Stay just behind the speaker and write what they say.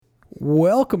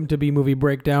Welcome to B Movie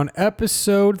Breakdown,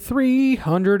 episode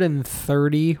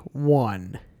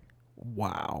 331.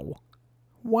 Wow.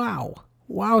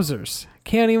 Wowzers.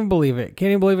 Can't even believe it.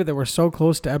 Can't even believe it that we're so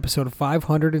close to episode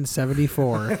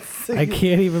 574. I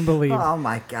can't even believe. Oh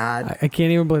my God. I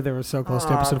can't even believe that we're so close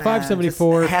to episode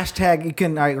 574. Just hashtag, you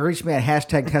can reach me at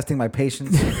hashtag testing my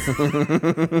patience.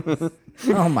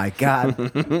 Oh my God.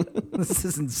 This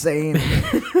is insane.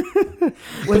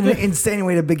 What an insane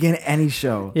way to begin any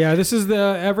show. Yeah, this is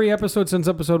every episode since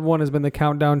episode 1 has been the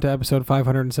countdown to episode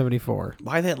 574.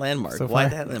 Why that landmark? So Why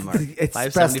that landmark?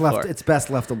 It's best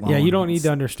left alone. Yeah, you don't need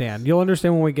to understand. You'll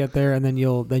understand when we get there, and then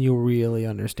you'll really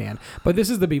understand. But this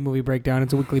is the B Movie Breakdown.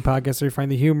 It's a weekly podcast where you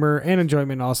find the humor and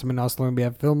enjoyment in awesome and awesome. We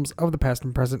have films of the past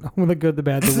and present, the good, the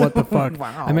bad, the what the fuck.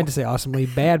 Wow. I meant to say awesomely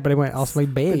bad, but I went awesomely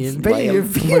bad. Your We're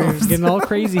views. getting all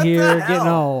crazy here, getting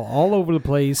all over the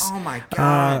place. Oh my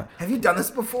God. Have you done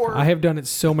this before? I have done it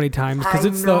so many times because I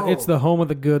know. it's the home of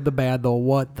the good, the bad, the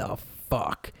what the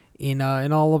fuck in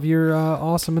all of your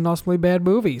awesome and awesomely bad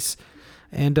movies.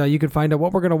 And you can find out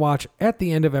what we're going to watch at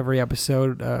the end of every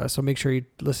episode. So make sure you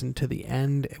listen to the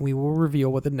end, and we will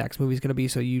reveal what the next movie is going to be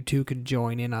so you too can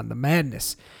join in on the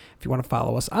madness. If you want to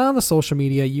follow us on the social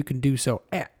media, you can do so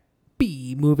at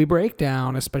B Movie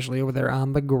Breakdown, especially over there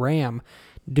on the gram.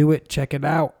 Do it. Check it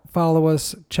out. Follow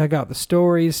us. Check out the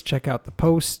stories. Check out the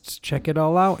posts. Check it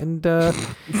all out. And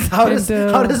how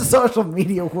does social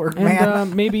media work,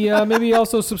 man? Maybe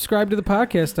also subscribe to the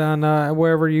podcast on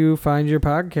wherever you find your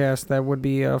podcast. That would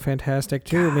be fantastic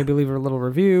too. God. Maybe leave a little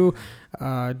review.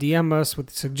 DM us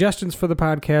with suggestions for the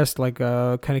podcast. Like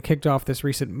kind of kicked off this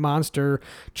recent monster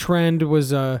trend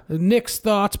was Nick's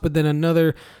thoughts, but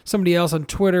then somebody else on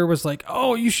Twitter was like,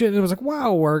 "Oh, you should." And it was like,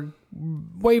 "Wow, our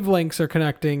wavelengths are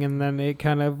connecting," and then it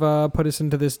kind of put us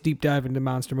into this deep dive into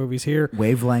monster movies here.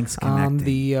 Wavelengths connecting. On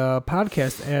the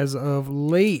podcast as of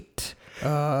late.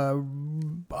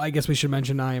 I guess we should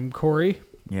mention I am Corey.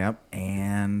 Yep,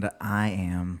 and I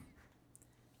am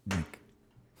Nick.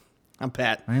 I'm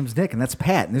Pat. My name's Nick, and that's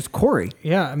Pat, and there's Corey.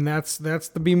 Yeah, and that's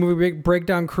the B Movie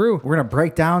Breakdown crew. We're gonna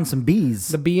break down some bees.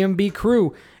 The BMB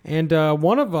crew, and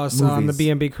one of us on the Movies.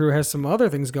 BMB crew has some other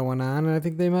things going on, and I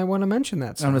think they might want to mention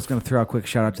that. I'm just gonna throw out a quick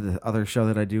shout out to the other show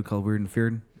that I do called Weird and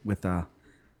Feared with,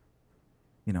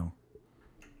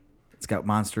 it's got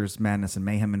monsters, madness, and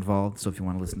mayhem involved. So if you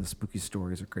want to listen to spooky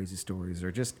stories or crazy stories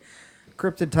or just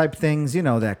cryptid type things,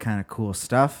 that kind of cool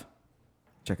stuff,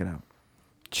 check it out.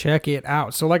 Check it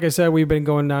out. So like I said, we've been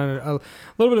going down a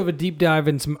little bit of a deep dive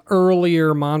in some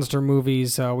earlier monster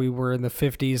movies. We were in the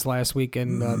 50s last week,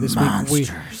 and this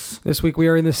week we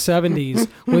are in the 70s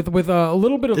with a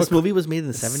little bit of This movie was made in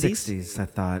the 70s? 60s, I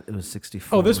thought it was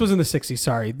 64. Oh, this was in the 60s.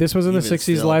 Sorry. This was in the Even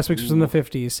 60s. still. Last week's was in the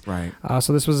 50s. Right.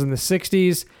 So this was in the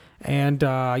 60s. And,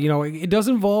 it does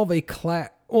involve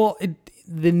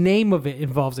the name of it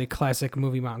involves a classic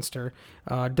movie monster.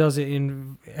 Does it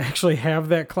actually have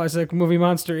that classic movie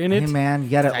monster in it? Hey, man, you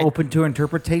got to open to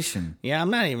interpretation. Yeah, I'm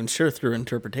not even sure through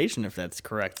interpretation if that's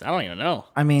correct. I don't even know.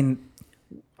 I mean,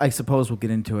 I suppose we'll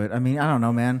get into it. I mean, I don't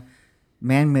know, man.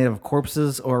 Man made of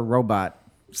corpses or a robot?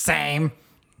 Same.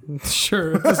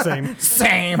 Sure, it's the same.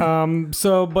 Same.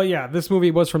 But yeah, this movie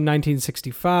was from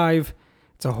 1965.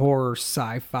 It's a horror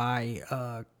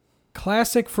sci-fi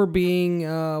classic for being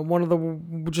one of the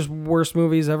just worst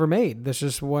movies ever made. That's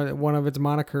just one of its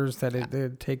monikers that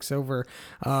it takes over.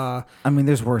 I mean,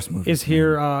 there's worse movies. Is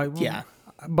here. Yeah.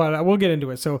 But we'll get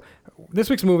into it. So this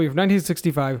week's movie from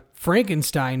 1965,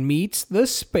 Frankenstein meets the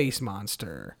Space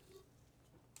Monster.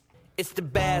 It's the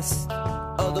best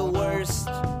of the worst.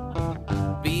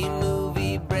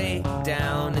 B-movie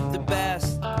breakdown. It's the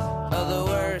best of the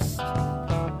worst.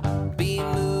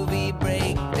 B-movie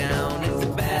breakdown. It's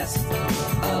the best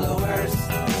of the worst.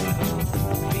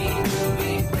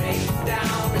 B-movie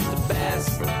breakdown. It's the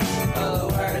best of the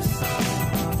worst.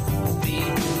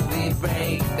 B-movie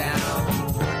breakdown.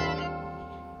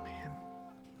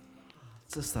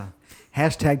 It's just a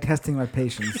hashtag testing my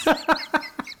patience.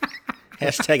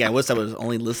 Hashtag I wish I was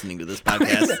only listening to this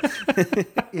podcast.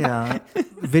 Yeah.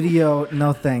 Video,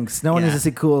 no thanks. No one needs to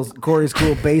see Corey's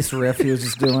cool bass riff he was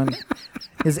just doing.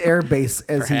 His air bass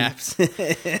as Perhaps.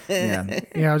 Yeah,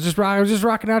 Yeah, I was just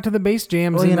rocking out to the bass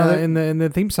jams Well, in the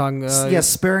theme song.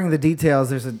 sparing the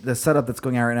details, there's the setup that's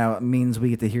going on right now. It means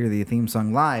we get to hear the theme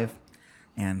song live.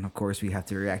 And of course, we have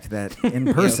to react to that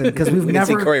in person because we've We can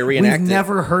see Corey we've reenact it.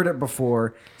 never heard it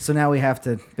before. So now we have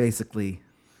to basically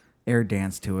air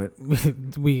dance to it.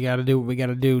 we got to do what we got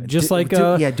to do. Just Do- like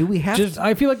do- yeah, do we have Just to?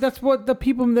 I feel like that's what the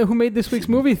people who made this week's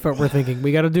movie were thinking.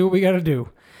 We got to do what we got to do.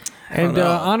 And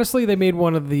honestly, they made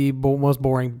one of the most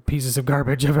boring pieces of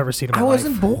garbage I've ever seen in my I life.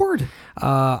 wasn't bored.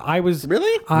 I was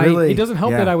Really? Really? It doesn't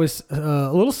help Yeah. that I was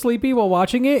a little sleepy while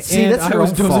watching it. See, and that's I your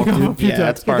was own dozing fault, off dude. a few Yeah, times.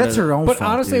 that's part That's of her own But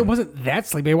fault. honestly, dude. it wasn't that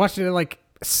sleepy. I watched it at like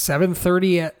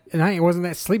 7:30 at night. It wasn't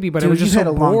that sleepy, but I Dude, was you just had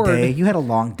so a long bored. day. You had a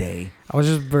long day. I was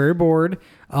just very bored.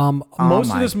 Most of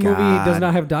my this movie God. does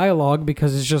not have dialogue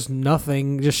because it's just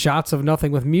nothing, just shots of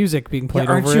nothing with music being played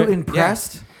Aren't over you it.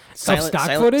 impressed? Stock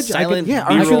footage? I Silent Yeah,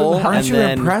 B-roll, aren't and you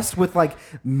then, impressed with like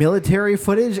military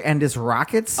footage and his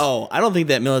rockets? Oh, I don't think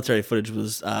that military footage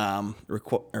was I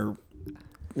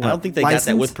don't think they got that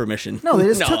Licensed? with permission. No, they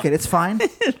just took it. It's fine.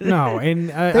 No, and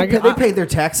They paid their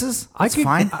taxes. It's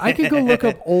fine. I could go look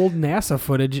up old NASA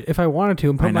footage if I wanted to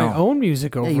and put my know. own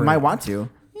music over Yeah, you it. might want to.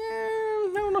 Yeah,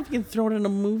 I don't know if you can throw it in a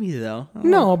movie though.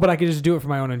 No, but I could just do it for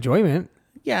my own enjoyment.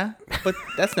 Yeah, but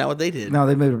that's not what they did. No,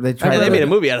 they tried. Yeah, they to- made a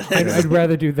movie out of this. I'd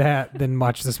rather do that than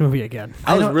watch this movie again.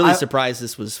 I was don't- really I- surprised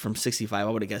this was from 65.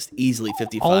 I would have guessed easily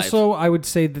 55. Also, I would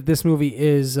say that this movie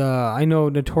is, I know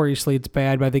notoriously it's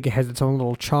bad, but I think it has its own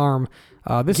little charm.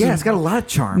 This Yeah, is, it's got a lot of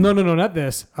charm. No, not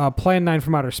this. Plan 9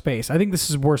 from Outer Space. I think this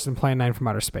is worse than Plan 9 from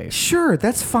Outer Space. Sure,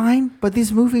 that's fine. But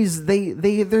these movies,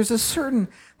 there's a certain,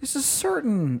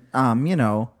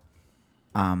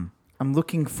 I'm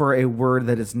looking for a word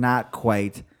that is not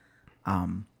quite,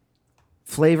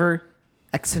 flavor,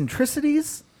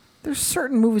 eccentricities. There's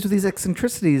certain movies with these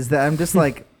eccentricities that I'm just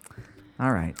like,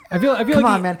 all right. I feel Come like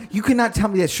on, man. You cannot tell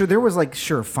me that. Sure, there was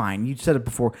fine. You said it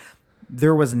before.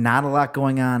 There was not a lot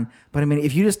going on. But I mean,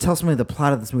 if you just tell somebody the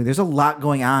plot of this movie, there's a lot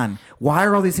going on. Why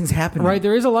are all these things happening? Right,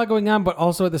 there is a lot going on, but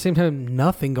also at the same time,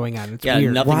 nothing going on. It's yeah,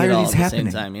 weird. nothing Why at are all these at the happening?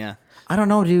 same time. Yeah, I don't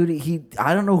know, dude.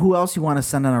 I don't know who else you want to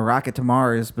send on a rocket to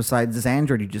Mars besides this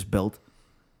android you just built.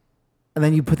 And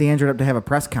then you put the android up to have a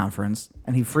press conference,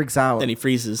 and he freaks out. then he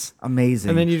freezes. Amazing.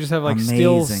 And then you just have like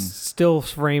Amazing. still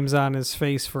frames on his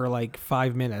face for like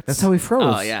 5 minutes. That's how he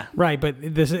froze. Oh yeah, Right, but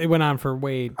it went on for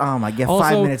way. Oh my god, Also-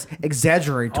 5 minutes.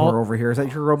 Exaggerator over here. Is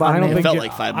that your robot I don't name? think felt it,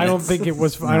 like 5 I don't minutes. think it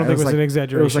was. No, I don't think it was like, an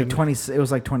exaggeration. It was like 20. It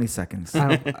was like 20 seconds.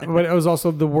 I don't- but it was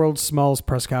also the world's smallest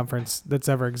press conference that's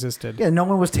ever existed. Yeah, no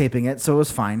one was taping it, so it was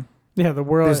fine. Yeah, the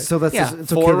world. So that's yeah.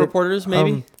 it's 4 okay that- reporters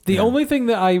maybe. The only thing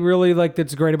that I really like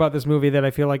that's great about this movie that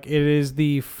I feel like it is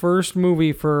the first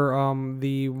movie for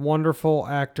the wonderful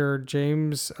actor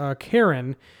James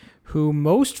Karen, who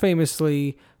most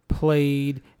famously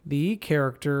played the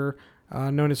character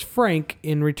known as Frank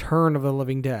in Return of the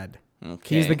Living Dead.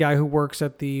 Okay. He's the guy who works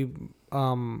at the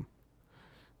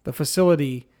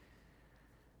facility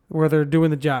where they're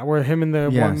doing the job, where him and the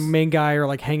Yes. one main guy are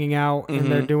like hanging out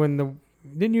and they're Mhm. doing the.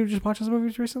 Didn't you just watch those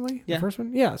movies recently? Yeah. The first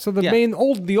one? Yeah. So the Yeah.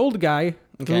 the old guy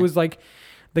Okay. who was like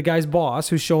the guy's boss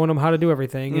who's showing him how to do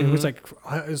everything and who's Mhm.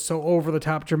 like is so over the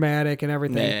top dramatic and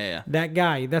everything. Yeah. That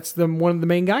guy, that's one of the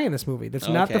main guy in this movie. That's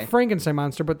not the Okay. Frankenstein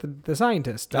monster, but the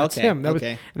scientist. That's Okay, him.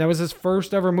 okay. That was his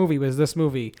first ever movie. Was this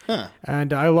movie? Huh.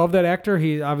 And I love that actor.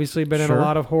 He's obviously been in Sure. a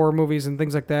lot of horror movies and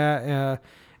things like that.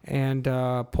 And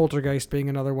Poltergeist being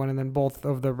another one, and then both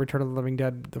of the Return of the Living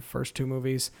Dead, the first 2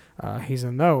 movies, he's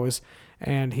in those,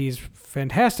 and he's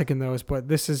fantastic in those. But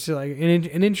this is like an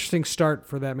interesting start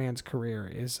for that man's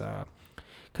career, is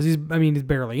because he's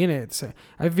barely in it. So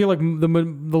I feel like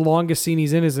the longest scene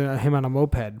he's in is him on a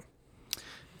moped.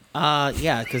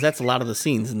 Yeah, because that's a lot of the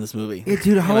scenes in this movie. Yeah,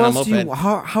 dude, Him how on a else do you moped.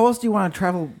 how else do you want to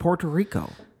travel Puerto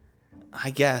Rico I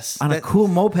guess on a cool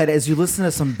moped as you listen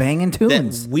to some banging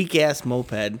tunes? that weak ass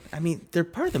moped. I mean, they're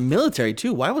part of the military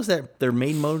too. Why was that their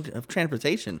main mode of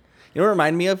transportation? You know what it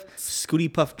reminded me of? Scooty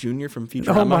Puff Jr. from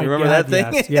Futurama. Oh my You remember God,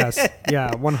 that thing? Yes, yeah,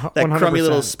 that 100%. crummy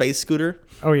little space scooter.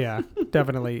 Oh yeah,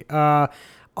 definitely.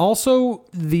 Also,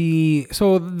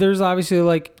 so there's obviously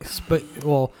like,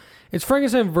 it's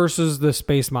Frankenstein versus the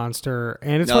space monster,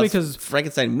 and it's No, funny because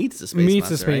Frankenstein meets the space meets monster,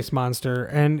 the space right? monster,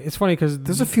 and it's funny because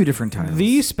There's a few different titles.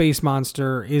 the space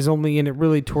monster is only in it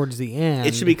really towards the end.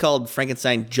 It should be called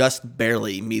Frankenstein just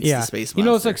barely meets the space monster. You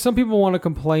know, it's like some people want to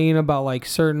complain about like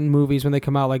certain movies when they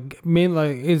come out, like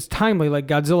mainly it's timely, like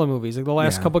Godzilla movies, like the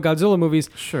last Yeah. couple Godzilla movies.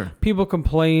 Sure. People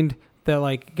complained that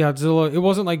like Godzilla, it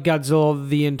wasn't like Godzilla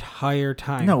the entire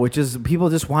time. No, which is people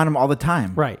just want them all the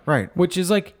time. Right. Right. Which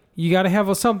is like, you got to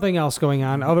have something else going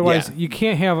on. Otherwise, Yeah. you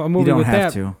can't have a You movie don't with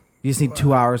have that. to. You just need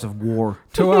 2 hours of war.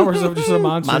 2 hours of just a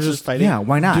monster monsters just fighting. Yeah,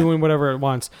 why not? doing whatever it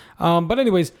wants. But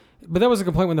anyways, that was a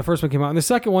complaint when the first one came out. And the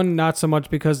second one, not so much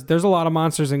because there's a lot of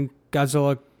monsters in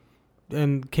Godzilla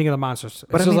and King of the Monsters.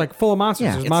 But It's I just mean, like full of monsters.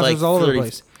 yeah. There's It's monsters like all over the 30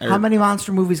 place. How many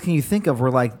monster movies can you think of where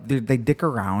like they dick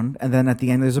around and then at the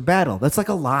end there's a battle? That's like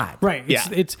a lot. Right. Yeah.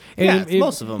 It's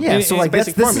Most of them. Yeah, And so it's like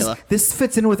basic formula. this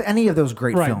fits in with any of those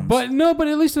great right. films. But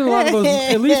at least in a lot of those,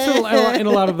 in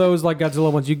a lot of those like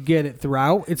Godzilla ones, you get it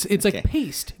throughout. It's like Okay.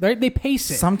 paced. Right? They pace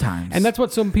it Sometimes. and that's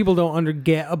what some people don't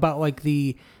get about like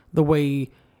the way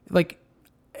like.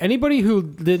 Anybody who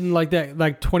didn't like that,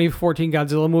 like 2014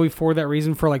 Godzilla movie for that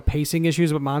reason, for like pacing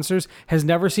issues with monsters, has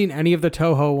never seen any of the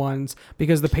Toho ones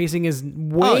because the pacing is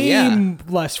way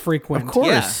less frequent. Of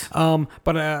course. Yeah.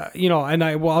 But and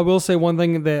I will say one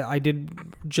thing that I did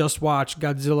just watch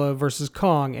Godzilla versus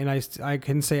Kong, and I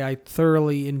can say I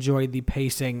thoroughly enjoyed the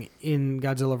pacing in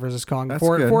Godzilla versus Kong That's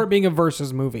for good. it being a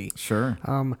versus movie. Sure.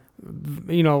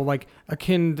 Like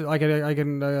akin, like I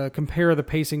can compare the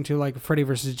pacing to like Freddy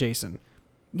versus Jason.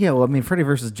 Yeah, well, I mean, Freddy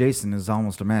vs. Jason is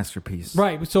almost a masterpiece.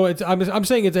 Right. So I'm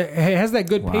saying it has that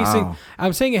good pacing. Wow.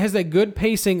 I'm saying it has that good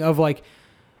pacing of like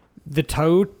the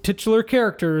titular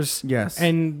characters. Yes.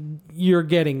 And you're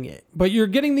getting it. But you're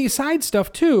getting the side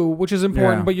stuff too, which is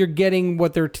important, Yeah. but you're getting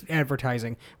what they're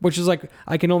advertising, which is like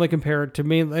I can only compare it to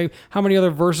me. Like, how many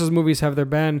other versus movies have there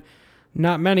been?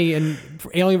 Not many, and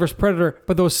Alien vs Predator,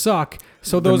 but those suck.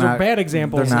 So They're those not- are bad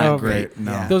examples they're not of great,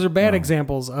 no. Yeah. those are bad No.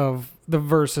 examples of the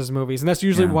versus movies, and that's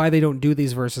usually Yeah. why they don't do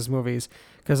these versus movies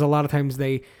because a lot of times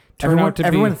they turn Everyone, out to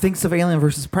everyone be. thinks of Alien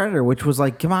vs. Predator, which was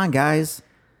like, come on, guys.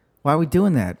 Why are we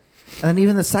doing that? And then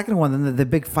even the second one, then the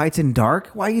big fights in dark.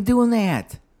 Why are you doing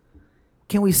that?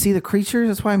 Can't we see the creatures?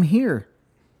 That's why I'm here.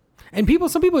 And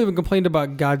some people even complained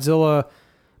about Godzilla,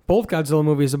 both Godzilla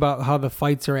movies, about how the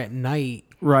fights are at night.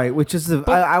 Right, which is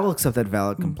I will accept that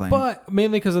valid complaint. But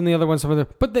mainly because in the other ones,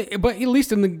 but at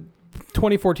least in the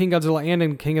 2014 Godzilla and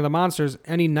in King of the Monsters,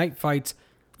 any night fights,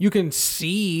 you can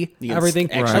see You can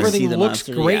everything. actually Everything see the looks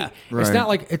monster, great. yeah. It's Right. not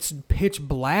like it's pitch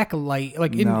black light.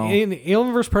 Like No. in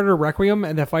Alien vs Predator Requiem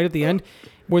and that fight at the end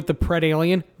with the Pred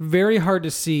alien, very hard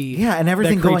to see. yeah, and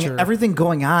everything that creature. everything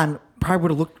going on probably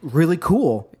would have looked really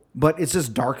cool, but it's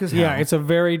just dark as hell. Yeah, it's a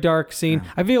very dark scene.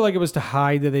 I feel like it was to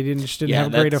hide that they didn't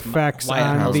have great that's effects why the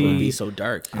on house would be the so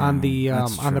dark. on the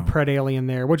that's on the true. Pred alien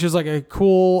there, which is like a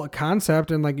cool concept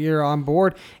and like you're on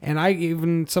board. And I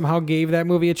even somehow gave that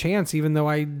movie a chance, even though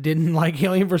I didn't like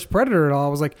Alien vs Predator at all. I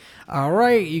was like, all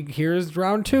right, here's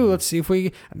round 2. Let's see if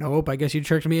we. Nope, I guess you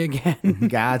tricked me again.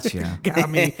 Gotcha. Got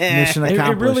me. Mission It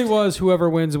accomplished. really was whoever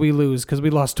wins, we lose because we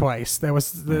lost twice. That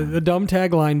was the dumb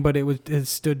tagline, but it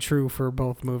stood true for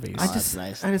both movies. That's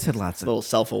nice. I just had lots A of little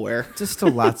self-aware.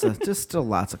 still lots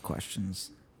of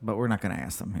questions, but we're not going to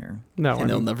ask them here. No, And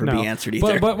they'll never be answered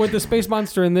either. But with the space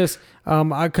monster in this,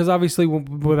 because obviously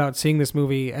without seeing this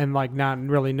movie and like not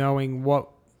really knowing what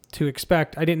to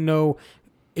expect, I didn't know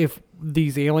if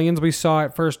these aliens we saw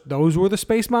at first, those were the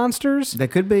space monsters, They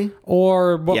could be.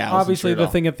 or Yeah, I wasn't obviously sure at the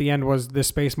all. thing at the end was the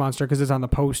space monster because it's on the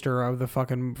poster of the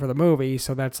fucking for the movie,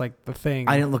 so that's like the thing.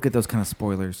 I didn't look at those kind of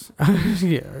spoilers.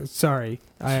 Yeah, sorry,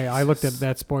 I looked at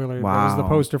that spoiler. That was the Wow.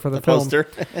 poster for the, The film. poster.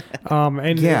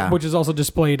 And Yeah. which is also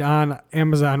displayed on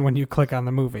Amazon when you click on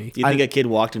the movie. Do you think a kid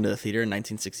walked into the theater in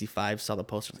 1965, saw the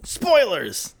poster, like,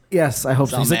 spoilers? Yes, I hope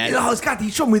so. all He's like, mad. oh,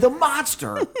 he showed me the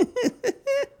monster.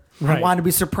 I wanted to be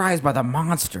surprised by the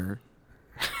monster.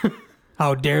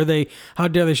 How dare they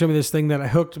show me this thing that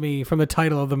hooked me from the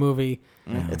title of the movie?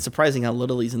 It's surprising how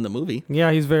little he's in the movie.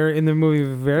 Yeah, he's very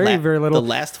very little. The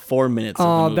last 4 minutes of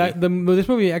Oh, the movie. this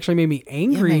movie actually made me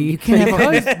angry you can't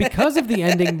have because of the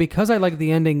ending. Because I like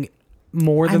the ending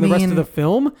more than I the rest of mean- the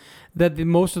film. That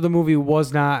most of the movie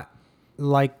was not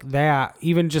like that.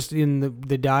 Even just in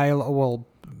the dialogue,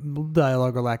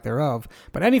 dialogue or lack thereof.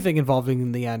 But anything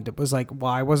involving the end, it was like,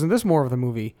 why wasn't this more of the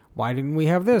movie? Why didn't we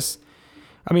have this?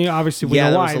 I mean, obviously we Yeah, know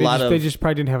there why. was a lot They of- just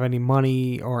probably didn't have any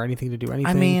money or anything to do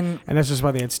anything. mean- and that's just why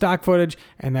they had stock footage,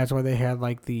 and that's why they had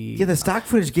like the Yeah, the stock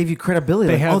footage gave you credibility.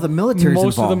 they Like, had oh, the military's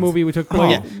most involved. of the movie we took Oh,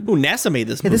 place. yeah. Ooh, NASA made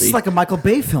this Yeah, movie. this is like a Michael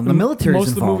Bay film. The military's Most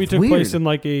of the involved. movie took Weird. place in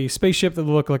like a spaceship that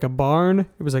looked like a barn.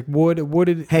 It was like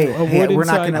wooded. Hey, a hey, wood we're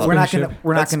not inside gonna, we're not spaceship. gonna,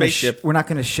 we're not That gonna, spaceship- we're not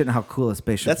gonna shit on how cool a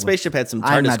spaceship. that was. spaceship had some I'm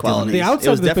TARDIS not doing qualities. it. The outside It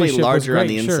was of the definitely spaceship was larger on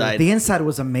the great, sure. inside. The inside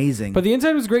was amazing. But the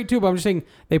inside was great too. But I'm just saying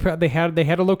they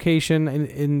had a location,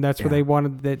 and that's where Yeah. they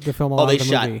wanted to film a Oh, lot they of the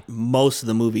shot movie. most of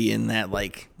the movie in that,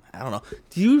 like, I don't know.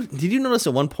 Did you notice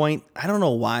at one point, I don't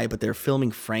know why, but they're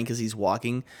filming Frank as he's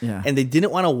walking. Yeah. And they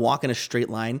didn't want to walk in a straight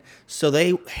line, so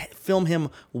they film him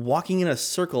walking in a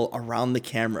circle around the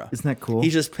camera. Isn't that cool?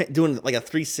 He's just doing like a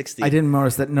 360. I didn't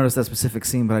notice that specific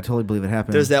scene, but I totally believe it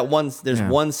happened. There's Yeah.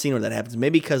 one scene where that happens.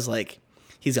 Maybe because like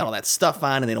he's got all that stuff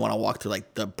on and they don't want to walk through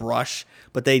like the brush,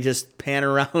 but they just pan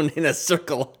around in a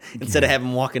circle instead of having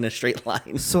him walk in a straight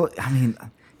line. So I mean,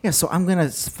 Yeah, so I'm gonna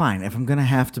fine if I'm gonna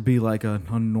have to be like a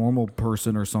normal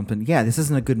person or something. Yeah, this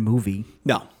isn't a good movie.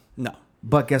 No.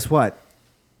 But guess what?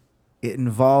 It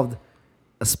involved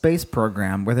a space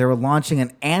program where they were launching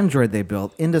an android they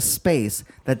built into space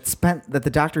that the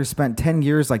doctors spent 10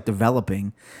 years like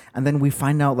developing, and then we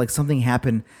find out like something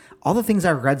happened. All the things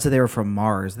I read said they were from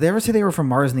Mars. Did they ever say they were from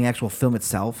Mars in the actual film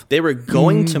itself? They were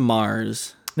going to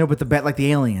Mars. No, but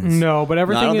the aliens. No, but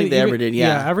everything. No, I don't think they even, ever did,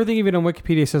 yeah. everything even on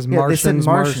Wikipedia says Yeah, Martians. they said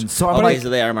Martians. So I'm Okay, like, so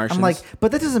they are Martians. I'm like,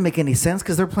 but that doesn't make any sense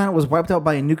because their planet was wiped out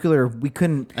by a nuclear. We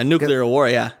couldn't A nuclear war,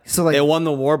 yeah. So, like- they won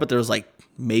the war, but there was like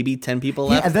maybe 10 people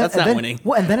left. That's not winning.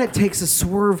 Well, and then it takes a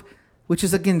swerve, which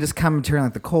is again just commentary on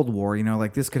like the Cold War. You know,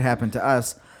 like this could happen to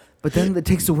us. But then it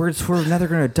takes a weird swerve. Now they're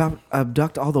going to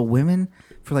abduct all the women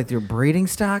for like their breeding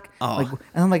stock. Oh. Like,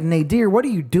 and I'm like, Nadir, what are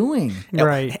you doing?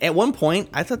 Right. At one point,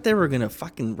 I thought they were gonna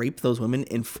fucking rape those women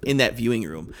in that viewing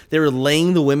room. They were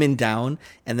laying the women down,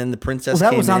 and then the princess. Well, that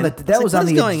came was on in. the. It's That like, was what on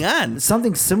is the. going on?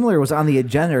 Something similar was on the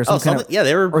agenda, or some kind something- of. yeah,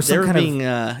 they were- or some they were kind being,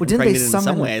 of, impregnated in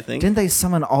some way, I think. Didn't they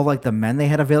summon all like the men they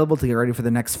had available to get ready for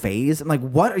the next phase? I'm like,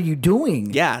 what are you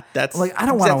doing? Yeah, that's Like, I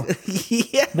don't wanna-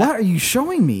 Yeah, What are you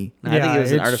showing me? I think Yeah, it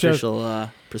was an it's just- artificial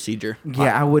procedure.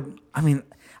 Yeah, I would. I mean,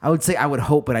 I would say I would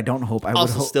hope, but I don't hope. I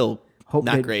Also, would still hope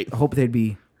not they'd- great. Hope they'd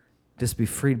be just be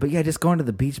freed. But yeah, just going to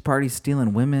the beach party,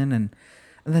 stealing women, and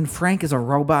then Frank is a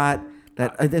robot.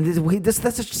 That's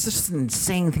just an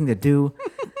insane thing to do.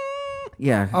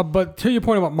 Yeah, But to your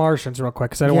point about Martians, real quick,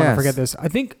 because I don't want to Yes. forget this. I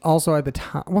think also at the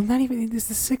time, well, not even it's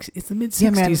the mid yeah,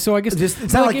 '60s. man. So I guess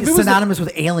it's not like if it's it was the- synonymous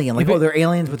with alien. Like, if it- oh, they're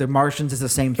aliens, but they're Martians. It's the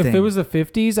same thing. If it was the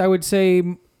 50s, I would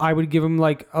say I would give them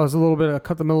like I was a little bit of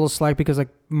cut them a little slack because like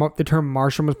the term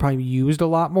Martian was probably used a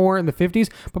lot more in the 50s.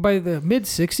 But by the mid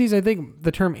 60s, I think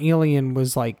the term alien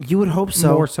was like You would hope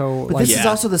so. more so. But like, this is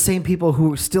also the same people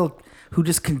who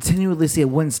just continually say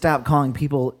wouldn't stop calling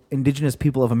people indigenous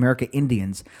people of America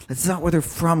Indians. That's not where they're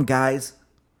from, guys.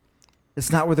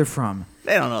 It's not where they're from.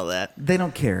 They don't know that. They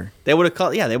don't care. They would have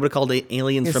called. Yeah, they would have called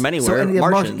aliens Yes, from so anywhere. any of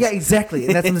Martians. Yeah, exactly.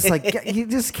 And that's when it's like yeah, you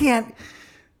just can't.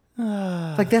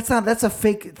 Like that's a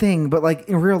fake thing, but like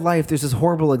in real life, there's this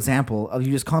horrible example of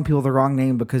you just calling people the wrong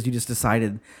name because you just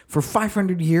decided for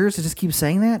 500 years to just keep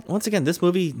saying that. Once again, this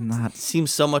movie Not- seems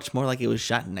so much more like it was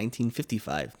shot in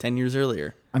 1955, 10 years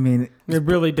earlier. I mean, It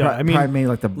really does. I mean, probably made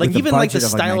like the Like with even like the budget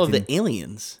style of 19 the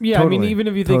aliens. yeah, I mean, Totally, even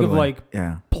if you think of totally. like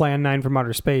Yeah. Plan 9 from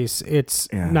Outer Space, it's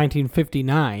Yeah.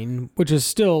 1959, which is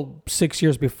still 6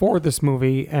 years before this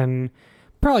movie and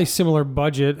probably similar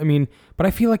budget. I mean, but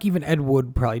I feel like even Ed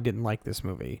Wood probably didn't like this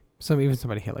movie. Even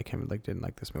somebody like him like didn't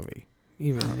like this movie.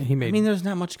 Even he made. I mean, there's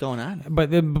not much going on. but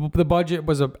the budget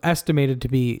was estimated to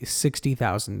be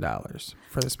 $60,000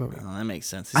 for this movie. Oh, that makes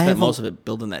sense. I They spent have a- most of it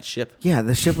building that ship. Yeah,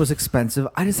 the ship was expensive.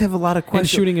 I just have a lot of questions.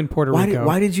 shooting in Puerto Rico.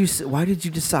 Why did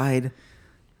you decide?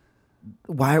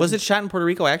 Why Was it shot in Puerto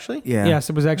Rico, actually? Yeah. Yes,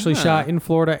 it was actually shot in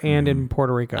Florida and in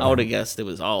Puerto Rico. I would have guessed it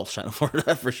was all shot in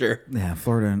Florida for sure. Yeah,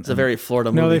 Florida. And, It's a very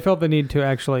Florida movie. No, they felt the need to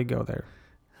actually go there.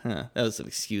 Huh. That was an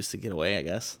excuse to get away, I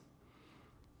guess.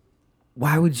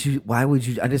 Why would you?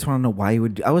 I just want to know why you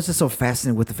would. I was just so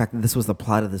fascinated with the fact that this was the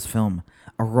plot of this film.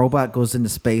 A robot goes into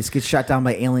space, gets shot down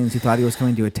by aliens who thought he was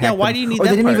coming to attack. Yeah, why them. do you need Or that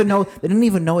they didn't part? even know. They didn't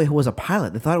even know it was a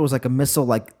pilot. They thought it was like a missile,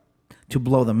 like to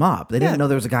blow them up. They didn't Yeah. know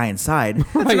there was a guy inside.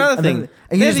 That's another And thing. then-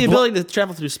 They and you had the just blow- ability to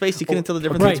travel through space. You couldn't tell the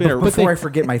difference Right, between a but Before they- I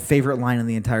forget, my favorite line in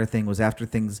the entire thing was after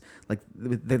things like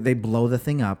they blow the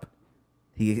thing up.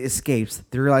 He escapes.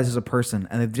 They realize there's a person,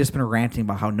 and they've just been ranting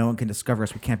about how no one can discover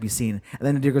us. We can't be seen. And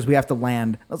then Nadir goes, "We have to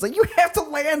land." I was like, "You have to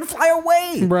land. Fly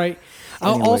away." Right.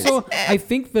 Anyways. Also, I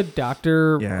think the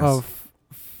doctor Yes. of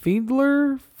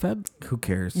Who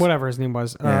cares? whatever his name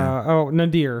was. Yeah.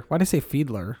 Nadir. Why did I say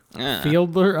Fiedler? Yeah.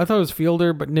 Fiedler? I thought it was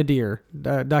Fielder, but Nadir.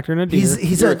 Dr. Nadir.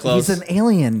 He's You were close. an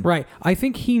alien. right. I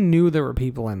think he knew there were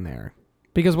people in there.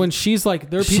 Because when she's like,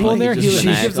 there are people in there, just he gives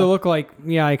maniacal. a look like,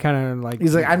 yeah, I kind of like.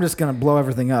 He's like, "I'm just gonna blow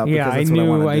everything up." yeah, because I that's what knew,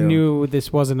 wanna I do." knew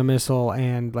this wasn't a missile,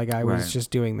 and like I was Right. just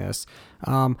doing this.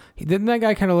 Didn't that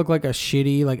guy kind of look like a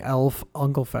shitty like elf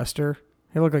Uncle Fester?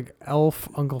 He looked like elf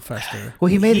Uncle Fester. Well,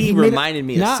 he made. He He made reminded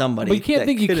me of somebody. But you can't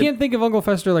that you could've- can't think of Uncle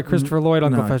Fester like Christopher Lloyd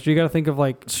Uncle no. Fester. You got to think of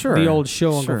like Sure, the old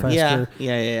show sure. Uncle Yeah, Fester.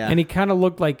 yeah. And he kind of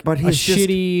looked like But a he's just-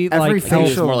 shitty every like He facial-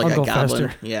 was elf more like Uncle a goblin.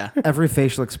 Fester. Yeah. every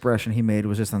facial expression he made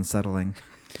was just unsettling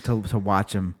to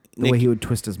watch him. The Nick- way he would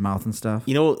twist his mouth and stuff.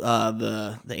 You know,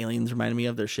 the aliens reminded me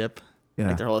of their ship. Yeah.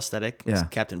 Like their whole aesthetic. It's Yeah.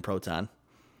 Captain Proton.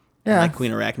 Yeah, Like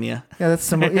Queen Arachnia. yeah, that's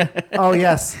similar. Yeah. Oh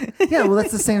yes. Yeah. Well,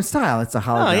 that's the same style. It's a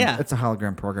hologram. yeah. It's a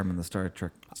hologram program in the Star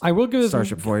Trek I will give this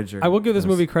Starship Voyager. I will give this Yes.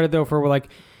 movie credit though for like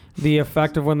the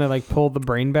effect of when they like pulled the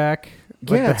brain back.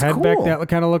 Like Yeah, the it's head back, cool. that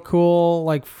kind of looked cool.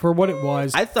 Like for what it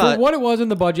was. I thought- for what it was in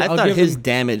the budget. I I'll thought give his him,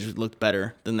 damage looked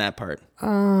better than that part.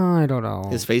 I don't know.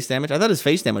 His face damage. I thought his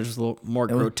face damage was a little more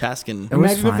grotesque and it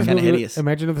was Imagine if fine. this Kinda movie. hideous.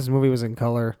 Imagine if this movie was in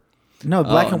color. No,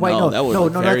 black Oh, and white. no, No, that would no,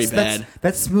 look no. very That's bad.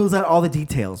 that smooths out all the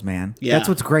details, man. Yeah. That's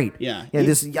what's great. Yeah. yeah.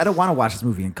 This I don't want to watch this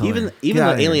movie in color. even Get the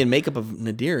outta here. alien makeup of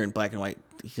Nadir in black and white.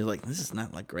 He's like, this is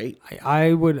not like great.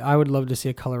 I would love to see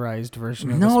a colorized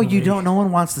version of this No, movie. you don't. No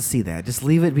one wants to see that. Just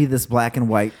leave it be this black and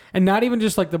white. And not even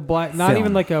just like the black, not Film.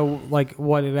 even like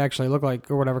what it actually looked like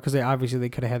or whatever, because they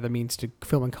could have had the means to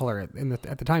film in color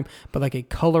at the time, but like a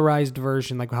colorized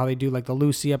version, like how they do like the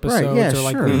Lucy episodes yeah, or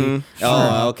like sure. the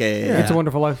Oh, okay. Yeah. It's a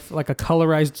Wonderful Life, like a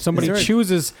colorized. Somebody Is there a-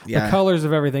 chooses Yeah. the colors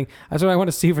of everything. That's what I want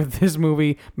to see for this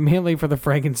movie, mainly for the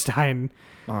Frankenstein.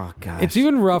 Oh god. It's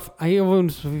even rough. I even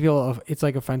feel it's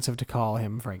like offensive to call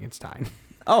him Frankenstein.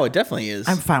 Oh, it definitely is.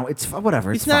 I'm fine. It's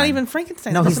whatever. He's It's not fine. even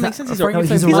Frankenstein. No, It he's doesn't make not. sense. He's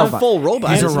Frankenstein- he's he's a a robot. full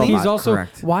robot. He's a isn't he? robot. He's also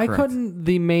correct, why correct. couldn't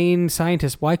the main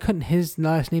scientist? Why couldn't his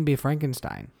last name be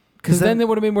Frankenstein? 'Cause Because then then- it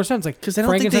would have made more sense. Like Because I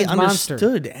don't think they Frankenstein's monster.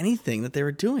 understood anything that they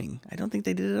were doing. I don't think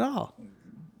they did at all.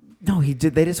 No, he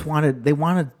did. They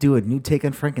wanted to do a new take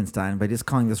on Frankenstein by just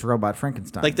calling this robot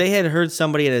Frankenstein. Like they had heard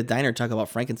somebody at a diner talk about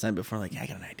Frankenstein before. Like, I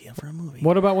got an idea for a movie.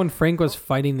 What about when Frank was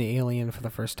fighting the alien for the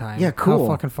first time? Yeah, cool.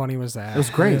 How fucking funny was that? it was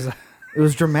great. It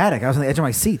was dramatic. I was on the edge of my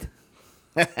seat.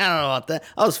 I don't know about that.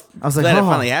 I was I was like, glad it oh.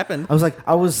 finally happened. I was like,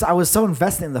 I was so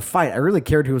invested in the fight. I really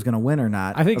cared who was going to win or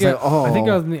not. I think was like, oh, I think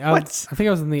I was in the What? I think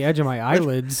I was on the edge of my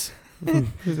eyelids when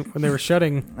they were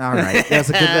shutting. all right. That's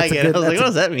a good. I That's a get it. good. I was like, that's what a-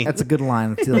 does that mean? That's a good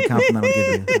line. That's the only compliment I'll give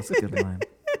you. That's a good line.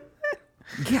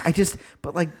 Yeah,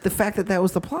 but like the fact that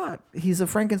was the plot. He's a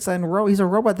Frankenstein he's a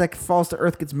robot that falls to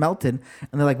Earth, gets melted,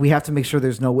 and they're like, we have to make sure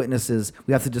there's no witnesses.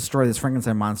 We have to destroy this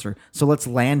Frankenstein monster. So let's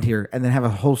land here and then have a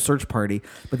whole search party.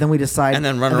 But then we decide, And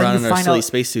then run around you in their find silly out-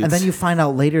 spacesuits. And then you find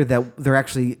out later that they're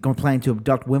actually planning to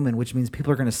abduct women, which means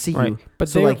people are going to see you. But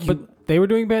so they like, they were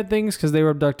doing bad things because they were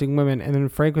abducting women, and then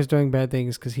Frank was doing bad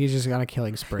things because he's just on a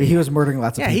killing spree. he was murdering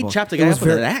lots of Yeah, he people. chopped a It guy was up with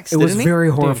very- an axe, It was didn't he? very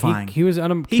Dude, horrifying. he was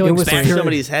on a He killing was smashed spree.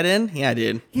 somebody's head in. Yeah,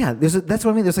 dude. Yeah, that's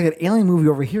what I mean. There's like an alien movie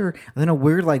over here, and then a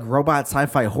weird like robot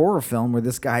sci-fi horror film where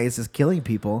this guy is just killing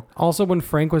people. Also, when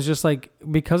Frank was just like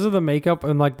because of the makeup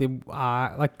and like the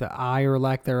eye or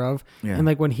lack thereof, Yeah. and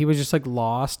like when he was just like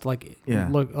lost, like Yeah.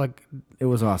 look like It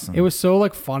was awesome. it was so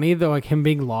like funny though, like him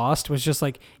being lost was just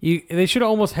like they should have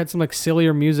almost had some like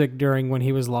sillier music during when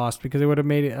he was lost because it would have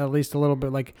made it at least a little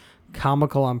bit like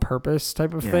comical on purpose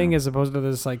type of Yeah. thing as opposed to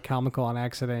this like comical on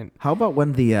accident. How about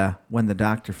when the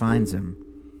doctor finds him,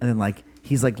 and then like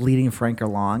he's like leading Frank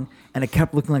along, and it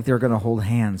kept looking like they were going to hold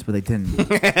hands, but they didn't. Do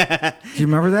you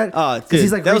remember that? Oh, 'Cause dude,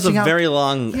 he's like that was a reaching out- very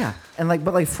long. Yeah, and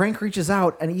but Frank reaches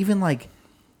out, and even like.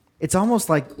 It's almost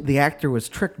like the actor was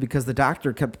tricked because the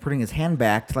doctor kept putting his hand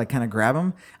back to like kind of grab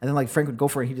him, and then like Frank would go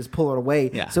for it, he'd just pull it away.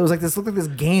 Yeah. So it was like looked like this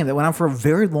game that went on for a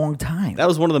very long time. That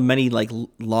was one of the many like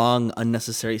long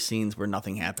unnecessary scenes where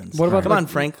nothing happens. What about Come the- on,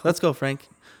 Frank? Let's go, Frank.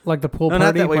 Like the pool No, not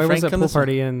party. that way, Why Frank. was that Come pool this way.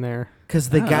 party in there? Because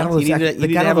they I got don't all know. those. You They needed to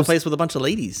got all have a those. place with a bunch of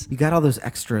ladies. You got all those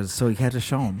extras, so you had to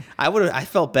show them. I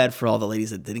felt bad for all the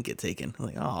ladies that didn't get taken.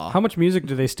 Like, oh. How much music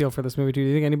did they steal for this movie? Do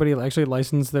you think anybody actually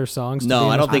licensed their songs? to be No, in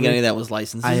I this don't think movie? any of that was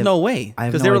licensed. I There's have- no way. I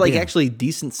have Because no they were like idea. actually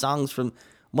decent songs from,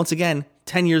 once again,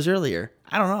 10 years earlier.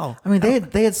 I don't know. I mean,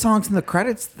 they had songs in the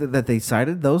credits that they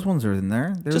cited. Those ones are in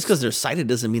there. Just because they're cited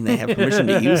doesn't mean they have permission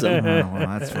to use them. Oh,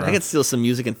 well, that's rough. I could steal some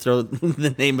music and throw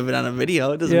the name of it on a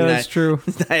video. It doesn't Yeah, mean that's true.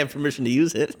 I have permission to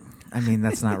use it. I mean,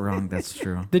 that's not wrong. That's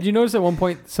true. Did you notice at one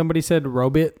point somebody said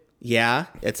 "robit"? Yeah,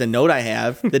 it's a note I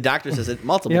have. The doctor says it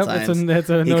multiple Yep, times. it's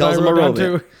a he note calls I him a wrote down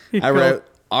robot. too. I wrote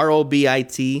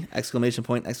ROBIT exclamation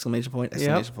point exclamation point Yep.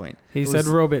 exclamation point. He It said was-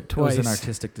 "robit" It was twice. an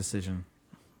artistic decision.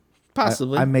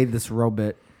 Possibly. I made this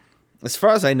robot. As far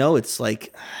as I know, it's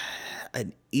like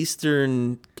an East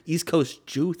Coast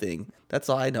Jew thing. That's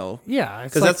all I know. Yeah,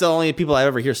 it's Because like, that's the only people I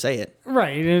ever hear say it.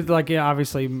 right. It's like yeah,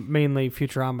 obviously, mainly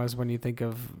Futurama is when you think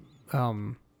of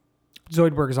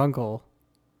Zoidberg's uncle.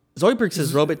 Zoidberg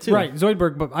says robot too. Right,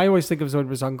 Zoidberg. But I always think of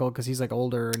Zoidberg's uncle because he's like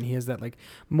older and he has that like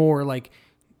more like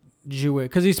Jewish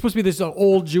because he's supposed to be this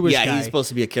old Jewish Yeah, guy. he's supposed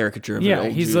to be a caricature of an Yeah,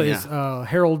 old he's Jew. like this,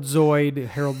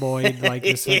 Harold Lloyd, like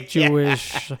this like,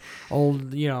 Jewish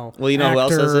old, Well, you know who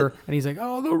else says actor, it? And he's like,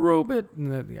 oh, the robot,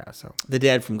 and then, yeah, so The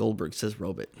dad from Goldberg says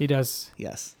robot. he does.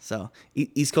 Yes. So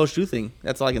East Coast Jew thing.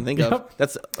 That's all I can think of. Yep.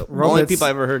 That's the only Robots. people I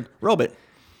ever heard. Robot.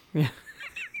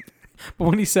 But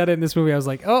when he said it in this movie, I was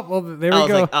like, oh, well, there I we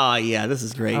was go. like, oh yeah, this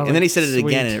is great. I was And then he like, said it again,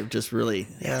 sweet. and it just really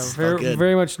yes, very, felt good.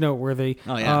 very much noteworthy.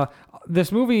 Oh, yeah.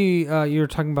 This movie, you were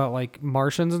talking about like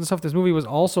Martians and stuff. This movie was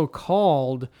also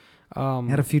called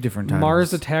Had a few different titles.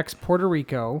 Mars Attacks Puerto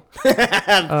Rico.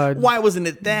 Why wasn't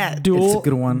it that? It's a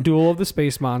good one. Duel of the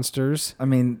Space Monsters. I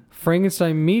mean,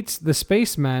 Frankenstein meets the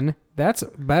Spacemen. That's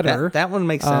better. That one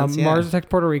makes sense. Yeah. Mars Attacks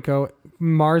Puerto Rico.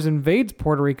 Mars Invades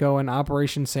Puerto Rico, and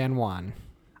Operation San Juan.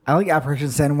 I like Operation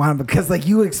San Juan because like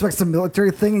you expect some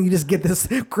military thing and you just get this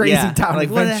crazy town like,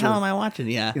 adventure. what the hell am I watching?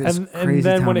 Yeah. This And crazy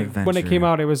then town when it adventure. came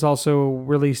out, it was also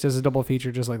released as a double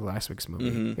feature, just like last week's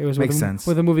movie. Mm-hmm. It was Makes with sense.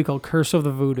 with a movie called Curse of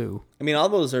the Voodoo. I mean, all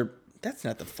those are. That's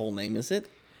not the full name, is it?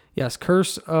 Yes,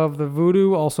 Curse of the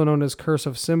Voodoo, also known as Curse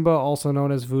of Simba, also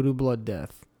known as Voodoo Blood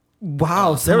Death.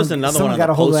 Wow, there was another someone one on got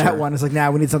the a hold of that poster. one. It's like, nah,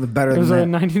 we need something better It was a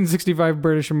than that. 1965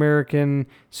 British American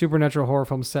supernatural horror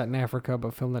film set in Africa,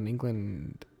 but filmed in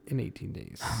England in 18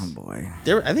 days. Oh boy.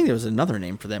 I think there was another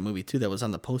name for that movie too that was on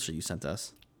the poster you sent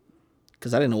us.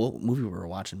 Because I didn't know what movie we were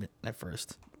watching at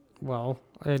first. Well,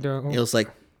 I don't. It was like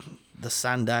the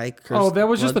Sandai Curse. Oh, that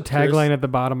was just the Blood Curse? tagline at the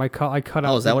bottom. I cut out.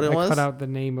 Oh, is that what it I was? cut out the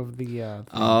name of the.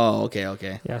 Oh,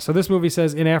 okay. Yeah, so this movie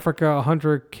says in Africa, a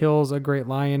hunter kills a great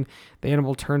lion. The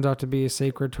animal turns out to be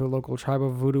sacred to a local tribe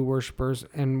of voodoo worshippers,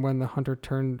 and when the hunter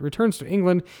returns to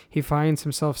England, he finds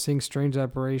himself seeing strange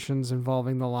apparitions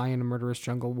involving the lion and murderous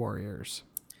jungle warriors.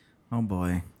 Oh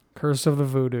boy. Curse of the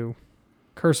Voodoo.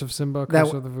 Curse of Simba,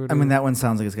 Curse of the Voodoo. I mean, that one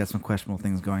sounds like it's got some questionable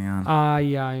things going on.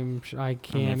 Yeah, I can't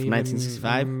from even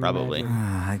 1965, probably.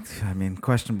 imagine. I mean,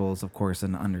 questionable is of course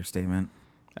an understatement.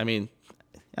 I mean,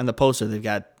 on the poster they've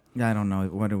got I don't know.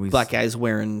 What are we? black guys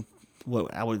wearing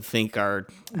what I would think are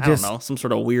Just don't know, some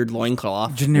sort of weird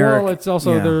loincloth. Generic. Well, it's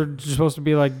also yeah. they're supposed to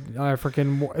be like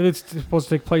African. It's supposed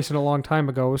to take place in a long time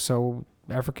ago, so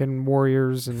African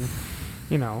warriors and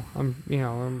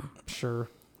I'm sure.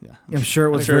 Yeah. I'm sure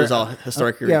it was. I'm sure it was very- all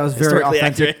historically. Yeah, it was very historically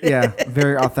authentic. accurate. Yeah,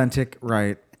 very authentic.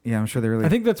 Right. Yeah, I'm sure they really. I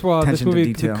think that's why this attention to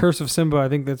movie, detail. The Curse of Simba. I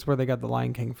think that's where they got the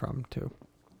Lion King from too.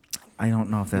 I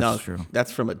don't know if that's no, true.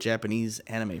 that's from a Japanese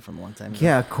anime from a long time ago.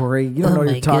 Yeah, Corey, you don't know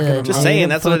what you're talking about. Just saying,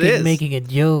 that's what it is. Making a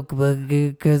joke, but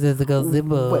because it's called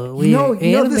Simba. What- you know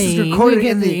this is recorded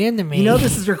in the anime. You know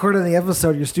this is recorded in the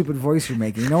episode. Your stupid voice you're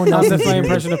making. No one knows. That's my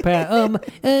impression of Pat.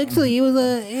 Actually, it was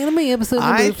an anime episode.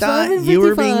 I number thought you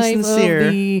were being 755 of sincere.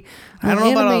 The, I don't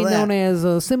know about all anime that. known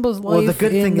as Simba's Life Well, the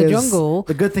good in thing the is Jungle.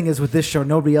 the good thing is with this show,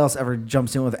 nobody else ever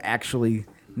jumps in with actually.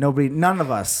 None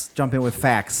of us jump in with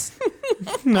facts.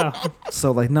 No,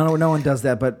 So like no one does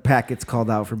that, but Pat gets called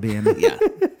out for being. Yeah.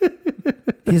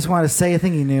 He just wanted to say a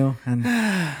thing he knew, and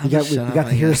we got shut up, to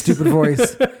I hear a guess. stupid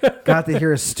voice. Got to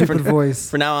hear a stupid voice.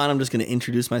 For now on, I'm just going to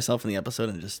introduce myself in the episode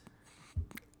and just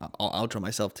I'll outro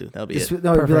myself too. That'll be Just, it.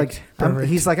 no, it'd be like Perfect.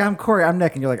 he's like, I'm Corey, I'm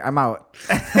Nick, and you're like, I'm out.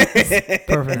 perfect.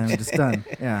 And I'm just done.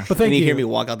 Yeah, But thank Can you you. hear me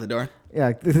walk out the door?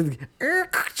 yeah.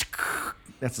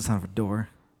 That's the sound of a door,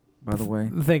 by the way.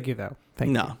 Thank you though. Thank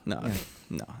you.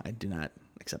 No, I do not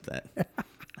accept that.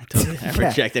 I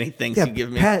reject any thanks Yeah, you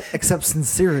give me. Pat accepts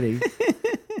sincerity.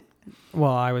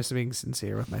 Well, I was being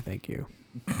sincere with my thank you.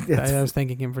 It's- I was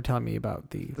thanking him for telling me about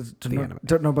the anime.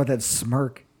 don't know about that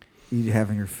smirk you have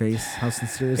in your face. How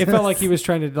sincere is It that? felt like he was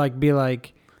trying to be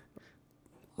like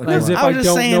as what? if I I was just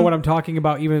don't saying- know what I'm talking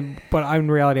about, but in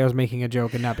reality, I was making a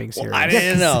joke and not being serious. I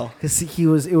didn't know. Because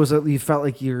you felt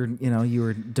like you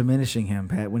were diminishing him,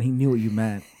 Pat, when he knew what you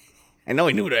meant. I know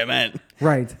he knew what I meant.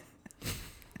 Right.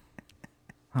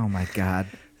 Oh my God.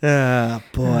 Ah,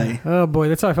 boy. Oh boy,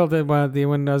 that's how I felt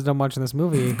when I was done watching this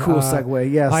movie. Cool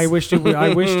segue. Yes. I wished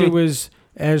it was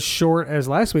as short as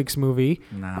last week's movie.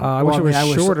 No. I wish it was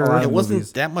shorter. a lot It of wasn't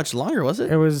movies- that much longer, was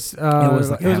it? It was. It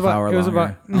was like a half hour It was longer.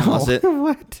 about. No, was it?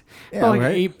 what? Yeah, Felt like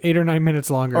right? 8 or 9 minutes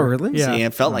longer. Oh, really? Yeah. See,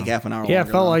 it felt like half an hour Yeah, longer.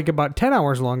 it felt though. like about 10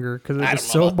 hours longer because it I was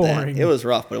don't know so about that. boring. It was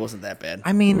rough, but it wasn't that bad.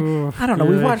 I mean, Ooh, I don't know.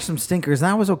 We've good. watched some stinkers, and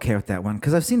I was okay with that one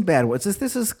because I've seen bad ones.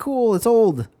 This is cool. It's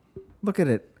old. Look at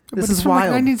it. This But is it's from like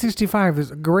wild. 1965.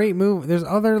 There's a great movie. There's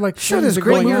other Sure, things there's that are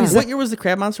great going movies. on. What year was the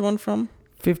Crab Monster one from?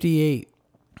 58,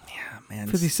 Yeah, man.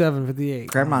 57, 58.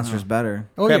 Crab Monster's better.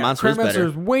 Oh Crab yeah, Monster Crab is better.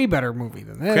 Monster is way better movie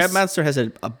than this. Crab Monster has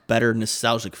a better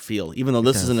nostalgic feel. Even though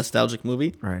this is a nostalgic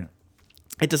movie, Right.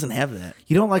 it doesn't have that.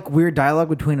 You don't like weird dialogue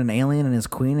between an alien and his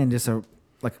queen in just a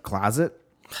closet?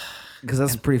 Because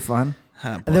that's pretty fun.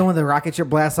 Oh, And then when the rocket ship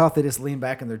blasts off, they just lean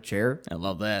back in their chair. I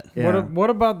love that. Yeah. What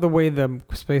about the way the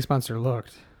space monster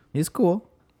looked? He's cool.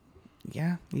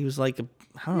 Yeah, he was like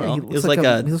I don't Yeah, know. he It looks was like he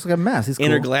a looks like a mess. He's cool.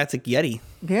 intergalactic yeti.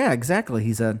 Yeah, exactly.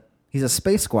 He's a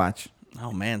space squatch.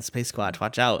 Oh man, Space Squatch,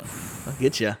 watch out! I'll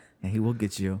get you. Yeah, he will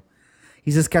get you.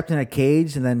 He's just kept in a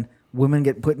cage, and then women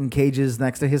get put in cages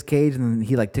next to his cage, and then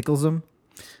he tickles them.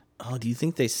 Oh, do you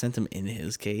think they sent him in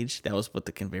his cage? That was what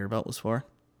the conveyor belt was for.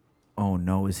 Oh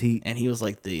no, is he? And he was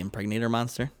like the impregnator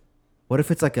monster. What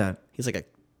if it's like a? He's like a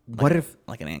What if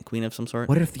like an ant queen of some sort?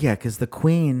 because the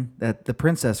queen, that the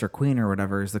princess or queen or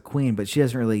whatever is the queen, but she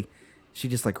doesn't really, she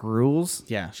just like rules.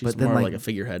 Yeah, she's but then, more like a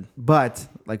figurehead. But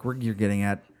like you're getting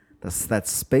at, that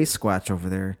space squatch over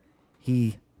there,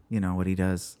 he, you know what he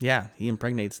does. Yeah, he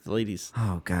impregnates the ladies.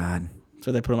 Oh God.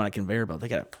 So they put him on a conveyor belt. They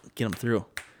gotta get him through.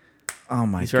 Oh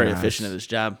my God. He's very efficient at his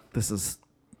job. This is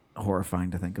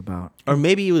horrifying to think about. Or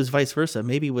maybe it was vice versa.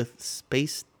 Maybe with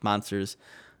space monsters,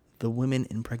 the women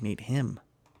impregnate him.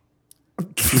 You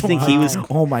think he was?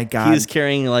 Oh my God. He was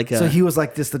carrying like a. So he was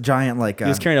like just a giant like. he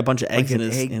was carrying a bunch of eggs like in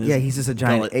an his. egg. in his Yeah, he's just a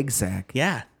giant gullet. egg sack.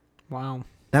 Yeah. Wow.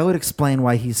 That would explain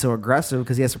why he's so aggressive,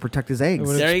 because he has to protect his It eggs.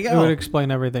 would There you It go. would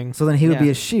explain everything. So then he would be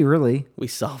Yeah. a she, really. We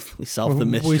solved the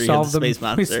mystery of the space We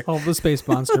monster. solved the space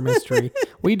monster mystery.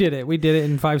 We did it. We did it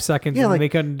in 5 seconds. Yeah, and like- they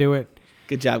couldn't do it.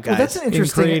 Good job, Well, guys. that's an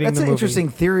interesting. creating That's the an movie. interesting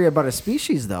theory about a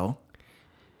species, though.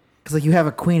 Because like you have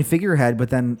a queen figurehead, but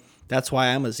then That's why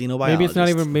I'm a xenobiologist. Maybe it's not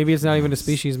even. Maybe it's not even a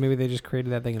species. Maybe they just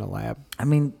created that thing in a lab. I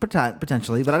mean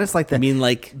potentially, but I just like that. I mean,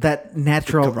 like that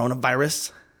natural,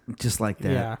 coronavirus. just like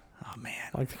that. Yeah, Oh man,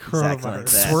 like the Exactly coronavirus. like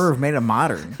that. Swerve made it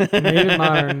modern. Made it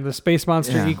modern. The space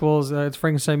monster Yeah. equals it's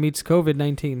Frankenstein meets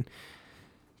COVID-19.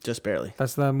 just barely.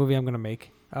 That's the movie I'm gonna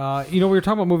make. We were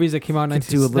talking about movies that came out in Could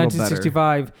do a little better.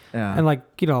 1965, Yeah. and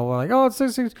we're like, oh,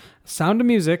 it's Sound of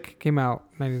Music came out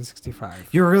 1965.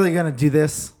 You're really gonna do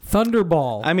this?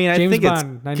 Thunderball. I mean, I James think it's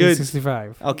Bond, good.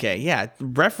 1965. Okay, yeah.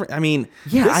 I mean,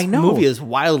 Yeah, this I know. movie is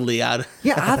wildly out.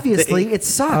 Yeah, obviously it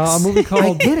sucks. A movie called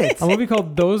I get it. A movie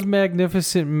called Those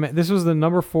Magnificent Men. This was the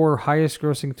number 4 highest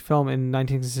grossing film in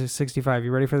 1965.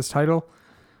 You ready for this title?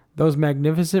 Those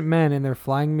Magnificent Men and Their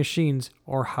Flying Machines,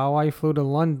 or How I Flew to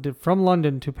London from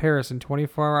London to Paris in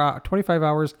 25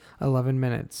 hours 11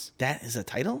 minutes. That is a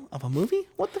title of a movie?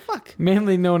 What the fuck?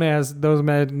 Mainly known as Those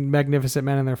Magnificent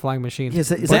Men and Their Flying Machines. Is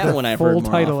But that the one I've full heard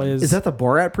more title often. is Is that the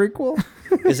Borat prequel?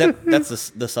 That's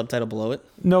the subtitle below it?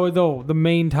 no. The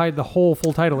main title, the whole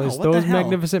full title is what the Those hell?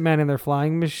 Magnificent Men and Their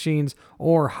Flying Machines,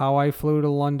 or How I Flew to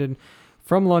London.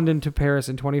 From London to Paris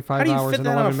in 25 How do you hours fit and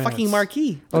that 11 on a minutes. fucking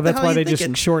marquee? Oh, What the that's hell why are they you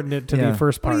thinking? just shortened it to Yeah. the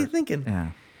first What are part. you thinking? Yeah.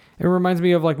 It reminds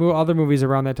me of like other movies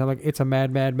around that time, like It's a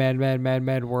Mad, Mad, Mad, Mad, Mad,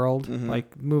 Mad World. Mm-hmm.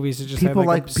 Like movies that just People had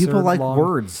like people absurd like long-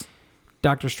 words.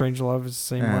 Doctor Strangelove is the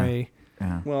same Yeah. way.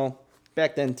 Yeah. Well,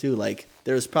 back then too, like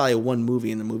there was probably one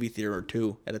movie in the movie theater or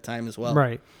two at a time as well.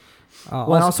 Right.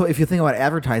 Well, and also if you think about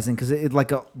advertising, because it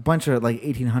like a bunch of like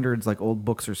 1800s like old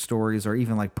books or stories or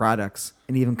even like products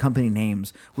and even company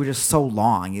names were just so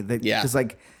long. Yeah. Because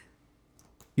like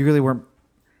you really weren't.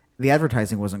 The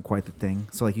advertising wasn't quite the thing.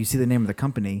 So like you see the name of the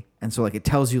company, and so like it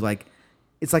tells you like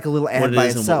it's like a little ad What it by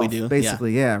is and what we itself, do.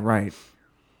 basically. Yeah, right.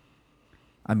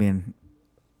 I mean,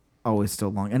 always still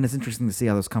long, and it's interesting to see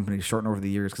how those companies shorten over the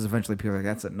years because eventually people are like,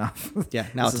 "That's enough." Yeah,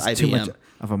 now This it's is too much IBM.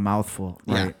 of a mouthful,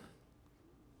 Yeah. right?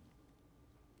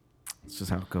 It's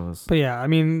just how it goes. But yeah, I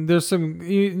mean, there's some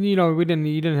you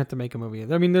didn't have to make a movie.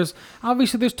 I mean, there's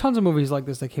tons of movies like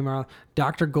this that came out.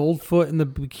 Dr. Goldfoot and the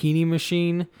Bikini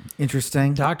Machine,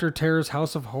 Interesting. Dr. Terror's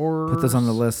House of Horrors. Put those on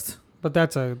the list. But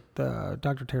that's the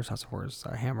Dr. Terror's House of Horrors,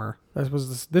 Hammer.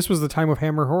 This was the time of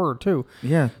Hammer horror too.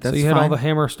 Yeah, that's so you had all fine. the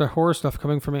Hammer horror stuff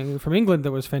coming from England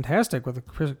that was fantastic with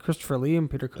Christopher Lee and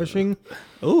Peter Cushing.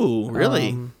 Ooh,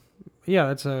 really?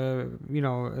 Yeah, that's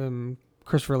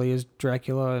Christopher Lee as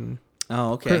Dracula and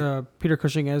Oh, okay. Peter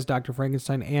Cushing as Dr.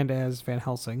 Frankenstein and as Van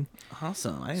Helsing.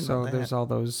 Awesome. I didn't So know that. there's all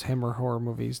those Hammer horror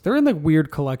movies. They're in like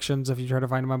weird collections if you try to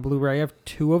find them on Blu-ray. I have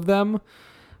 2 of them,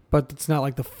 but it's not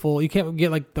like the full. You can't get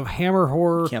like the Hammer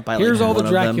horror. Can't buy, like, Here's all the one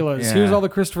of them. Draculas. Yeah. Here's all the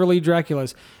Christopher Lee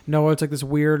Draculas. No, it's like this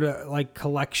weird like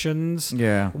collections.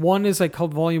 Yeah. One is like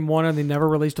called Volume 1 and they never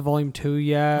released a Volume 2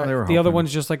 yet. Oh, they were the other hoping.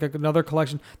 one's just like another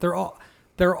collection.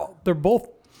 They're both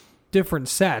different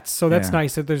sets, so that's Yeah.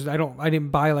 nice that I didn't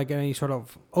buy like any sort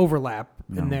of overlap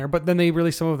in there, but then they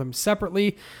released some of them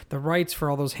separately. The rights for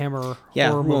all those Hammer Yeah,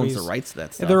 horror who owns movies, the rights to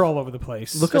that stuff? they're all over the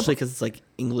place. Especially because it's like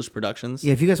English productions.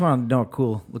 Yeah, if you guys want to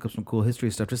know look up some cool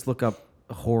history stuff. Just look up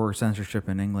horror censorship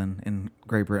in England and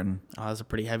Great Britain. Oh, that's a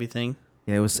pretty heavy thing.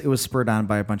 Yeah, it was spurred on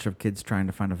by a bunch of kids trying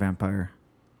to find a vampire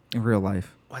in real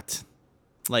life. What?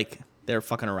 Like they're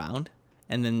fucking around,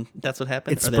 and then that's what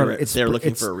happened. It's Or spread, they're looking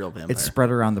it's- for a real vampire. It's spread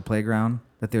around the playground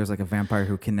that there was like a vampire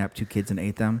who kidnapped 2 kids and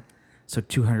ate them. So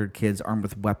 200 kids armed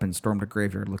with weapons stormed a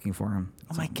graveyard looking for him.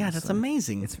 Oh my god, that's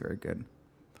amazing! It's very good.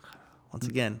 Once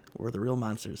again, we're the real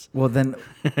monsters. Well, then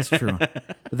it's true.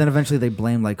 But then eventually they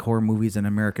blamed like horror movies and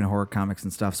American horror comics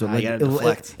and stuff. So Ah, you gotta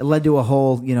deflect. it led to a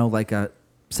whole, like a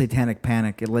satanic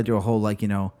panic. It led to a whole like,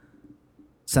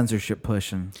 censorship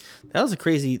push and That was a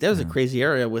crazy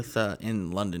area with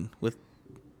in London with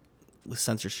with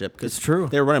censorship. 'Cause It's true.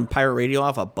 They were running pirate radio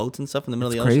off of boats and stuff in the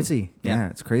middle It's of the ocean. crazy. Yeah,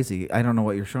 it's crazy. I don't know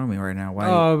what you're showing me right now. Why?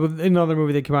 Another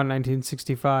movie that came out in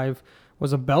 1965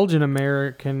 was a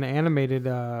Belgian-American animated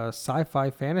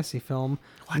sci-fi fantasy film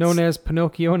known as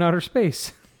Pinocchio in Outer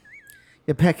Space.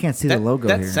 Yeah, Pat can't see the logo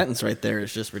that here. sentence right there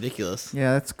is just ridiculous.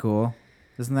 Yeah, that's cool.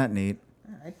 Isn't that neat?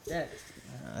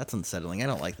 That's unsettling. I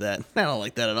don't like that. I don't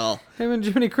like that at all. Him and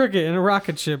Jiminy Cricket in a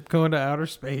rocket ship going to outer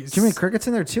space. Jiminy Cricket's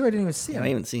in there too. I didn't even see I him.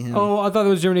 didn't even see him. Oh, I thought it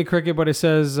was Jiminy Cricket, but it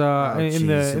says Oh, in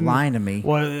the lying to me.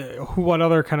 what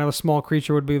other kind of a small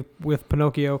creature would be with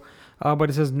Pinocchio? But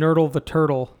it says Nurdle the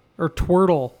turtle or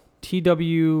Twirtle,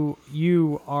 Twurtle,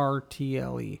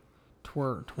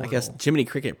 Twirtle. I guess Jiminy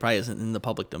Cricket probably isn't in the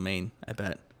public domain. I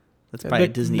bet that's probably a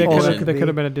Disney That creation. could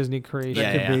have been a Disney creation.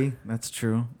 Yeah. Could be. That's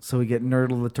true. So we get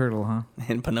Nurdle the turtle, huh?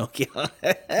 And Pinocchio.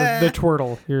 The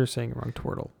Twirtle. You're saying it wrong.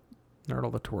 Twirtle.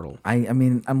 Nurdle the Twirtle. I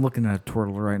mean, I'm looking at a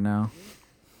turtle right now.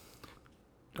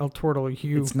 I'll twirtle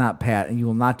you. It's not Pat, and you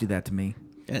will not do that to me.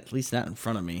 At least not in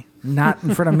front of me. Not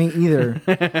in front of me either.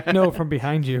 No, from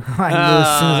behind you. I knew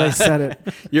as soon as I said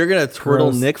it. You're gonna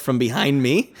twirtle Gross. Nick from behind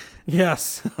me?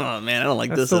 Yes. Oh man, I don't like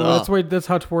That's, this at all. that's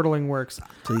how twirling works.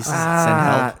 Please send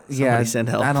help. Somebody Yeah, send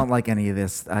help. I don't like any of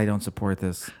this. I don't support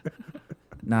this.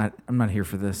 I'm not here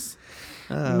for this.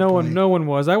 No one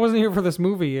was. I wasn't here for this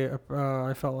movie.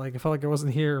 I felt like I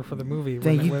wasn't here for the movie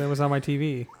when it was on my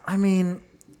TV. I mean,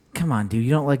 come on, dude.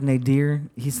 You don't like Nadir?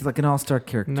 He's like an all-star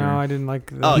character. No, I didn't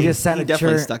like. Oh, he he just sat in a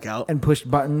definitely chair stuck out. and pushed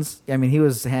buttons. I mean, he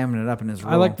was hamming it up in his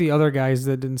role. I like the other guys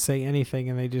that didn't say anything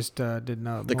and they just did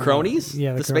not. The cronies?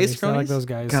 Yeah, The space I like cronies? those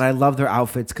guys. God, I love their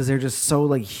outfits because they're just so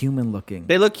like human looking.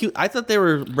 They look cute. I thought they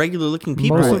were regular looking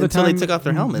people Most of the until they time, took off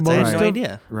their helmets. I had most no of-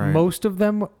 idea. Right. Most of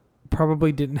them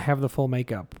probably didn't have the full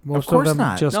makeup. Most course of them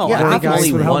not. just No, Yeah, I wore think guys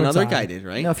only with one helmets other on. guy did,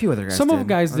 right? No, a few other guys. Some of the did.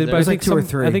 guys did, but I There's think like two or some-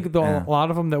 three. I think Yeah. a lot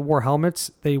of them that wore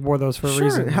helmets, they wore those for a Sure,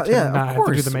 reason. hell, to yeah, of not have to do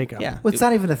course. the makeup. Yeah. Well, it's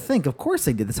not even a think. Of course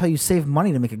they did. That's how you save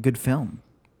money to make a good film.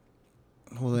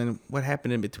 Well, then what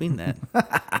happened in between that?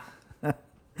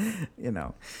 You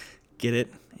know. Get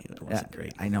it? It wasn't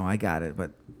great. I know. I got it,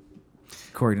 but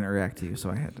Corey didn't react to you, so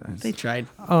I had to. They tried.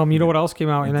 You know what else came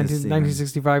out in I did see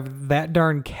 1965? That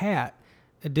Darn Cat,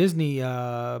 a Disney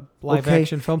live Okay,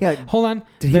 action film. yeah. Hold on.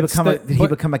 Did he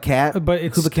become a cat? But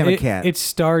it's, Who became a cat? It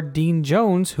starred Dean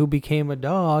Jones, who became a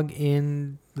dog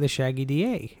in The Shaggy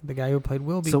DA, the guy who played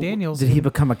Wilby so Daniels. did he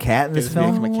become a cat in this Did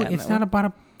he become film? a cat in It's that not one? about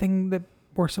a thing that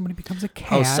where somebody becomes a cat.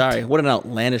 Oh, sorry. What an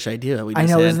outlandish idea we just I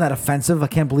know. had. Isn't that offensive? I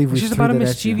can't believe we It's just threw about a that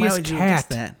at you. mischievous Why would you guess cat.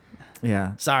 that?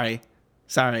 Yeah. Sorry.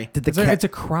 Did the It's a, cat? it's a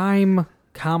crime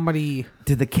comedy.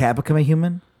 Did the cat become a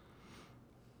human?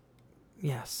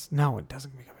 Yes. No, it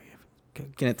doesn't become a.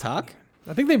 Can it talk?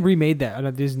 I think they remade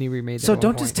that. Disney remade that. So at one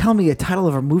don't just point. tell me a title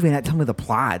of a movie and not tell me the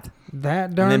plot. That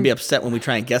And darn. then be upset when we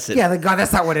try and guess it. Yeah, God,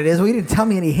 that's not what it is. Well, you didn't tell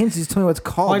me any hints. You just told me what it's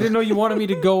called. Well, I didn't know you wanted me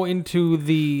to go into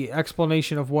the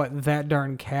explanation of what That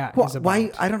Darn Cat Well, is about.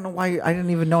 why? I don't know why. I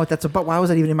didn't even know what that's about. Why was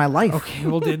that even in my life? Okay,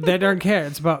 well, That Darn Cat.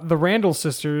 It's about the Randall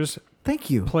sisters, Thank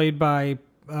you. played by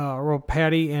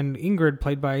Patty and Ingrid,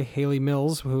 played by Haley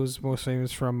Mills, who's most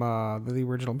famous from the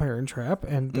original Parent Trap,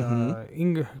 and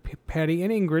Patty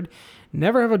and Ingrid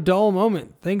never have a dull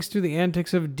moment thanks to the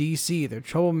antics of DC, their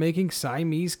troublemaking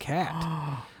Siamese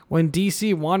cat. When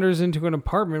DC wanders into an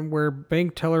apartment where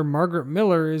bank teller Margaret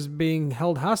Miller is being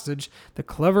held hostage, the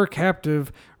clever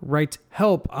captive writes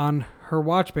 "help" on her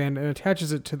watch band and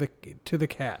attaches it to the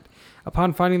cat.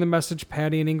 Upon finding the message,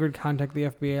 Patty and Ingrid contact the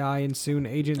FBI, and soon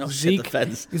Agent Oh, shit,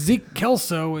 the Zeke feds.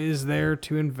 Kelso is there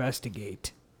to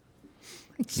investigate.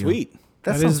 Sweet.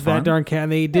 That That sounds is fun. That Darn Cat.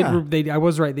 And they did. Yeah. I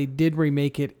was right. They did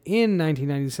remake it in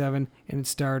 1997, and it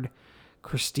starred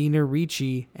Christina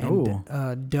Ricci and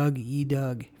Ooh. Doug E.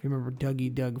 Doug. If you remember Doug E.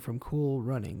 Doug from Cool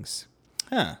Runnings.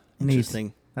 Huh. Neat.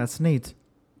 Interesting. That's neat.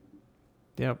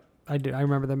 Yep. I did. I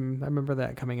remember them. I remember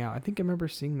that coming out. I think I remember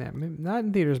seeing that. Maybe not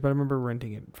in theaters, but I remember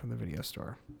renting it from the video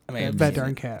store. I mean, I've That seen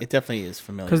Darn it. Cat. It definitely is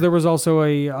familiar. Because there was also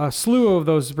a slew of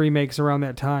those remakes around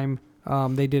that time.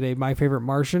 They did a My Favorite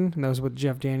Martian, and that was with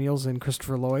Jeff Daniels and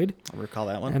Christopher Lloyd. I recall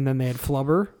that one. And then they had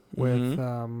Flubber with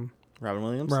Robin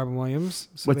Williams. Robin Williams.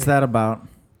 So What's they- that about?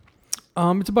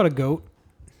 It's about a goat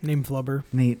named Flubber.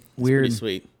 Neat. It's Weird. pretty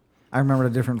sweet. I remember a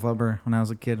different flubber when I was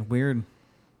a kid. Weird.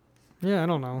 Yeah, I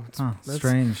don't know. Huh. That's-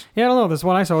 Strange. Yeah, I don't know. This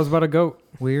one I saw was about a goat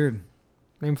Weird.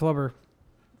 named Flubber.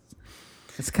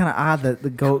 It's kind of odd that the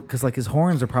goat, because like his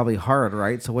horns are probably hard,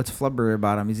 right? So what's flubber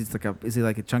about him? Is he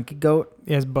like a chunky goat?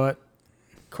 He has butt.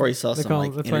 Corey saw They some call-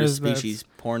 like that's why his- interspecies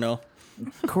porno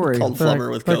Corey. called They're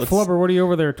Flubber with like, goats. Flubber, what are you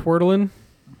over there twirling?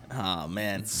 Oh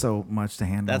man, So much to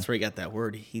handle. that's where he got that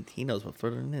word. He knows what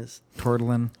flirting is.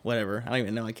 Tortellin. Whatever. I don't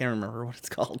even know. I can't remember what it's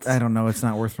called. I don't know. It's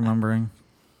not worth remembering.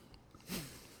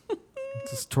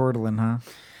 Just tortellin, huh?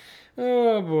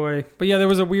 Oh boy! But yeah, there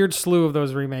was a weird slew of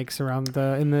those remakes around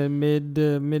in the mid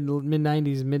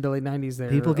 '90s, mid to late '90s. There,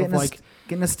 People of get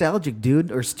get nostalgic,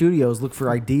 dude. Or studios look for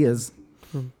ideas.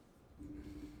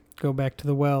 go back to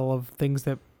the well of things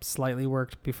that slightly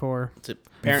worked before. Is it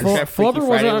Parent Trap Freaky Flubber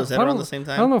Friday? wasn't- Was that I around don't- the same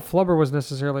time? I don't know if Flubber was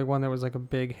necessarily one that was like a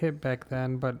big hit back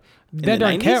then, but the That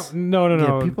Darn 90s? Cat. No.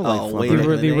 Yeah, people like Oh, Flubber. way back in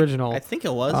The day. original. I think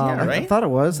it was. Um, Yeah, I right. thought it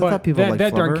was. I But thought people that, liked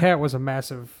that Darn Flubber. Cat was a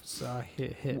massive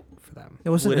hit for them. It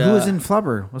wasn't. Would, Who was uh, in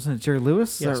Flubber? Wasn't it Jerry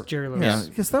Lewis? Yes, Jerry Lewis. Yeah,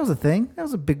 because that was a thing. That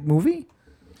was a big movie.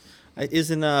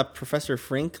 Isn't Professor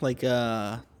Frink like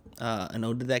an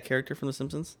ode to that character from The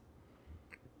Simpsons?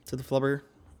 To the Flubber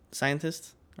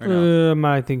scientist? Or no?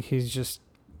 I think he's just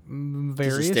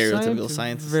various stereotypical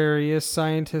scientist. various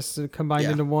scientists combined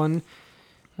Yeah. into one.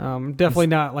 Definitely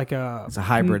not like a. It's a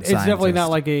hybrid It's definitely not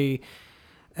scientist. like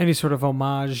any sort of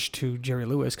homage to Jerry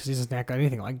Lewis because he doesn't act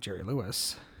anything like Jerry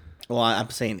Lewis. Well, I'm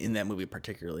saying in that movie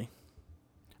particularly.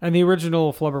 And the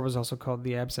original Flubber was also called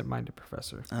The Absent-Minded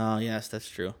Professor. Oh, yes, that's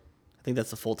true. I think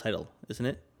that's the full title, isn't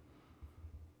it?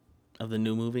 Of the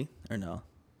new movie? Or no?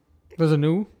 There's a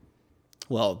new.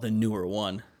 Well, the newer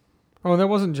one. Oh, that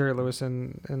wasn't Jerry Lewis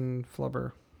in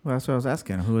Flubber. Well, that's what I was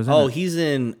asking. Who was in Oh, it? he's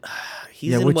in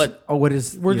yeah, what? Oh, what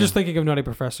is? We're yeah. just thinking of Nutty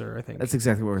Professor, I think. That's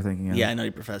exactly what we're thinking of. Yeah, I know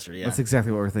you, Professor. Yeah. That's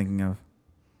exactly what we're thinking of.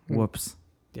 Whoops.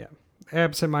 Yeah.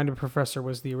 Absent-Minded Professor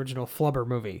was the original Flubber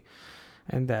movie,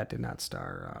 and that did not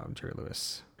star Jerry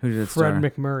Lewis. Who did it Fred star?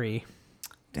 McMurray.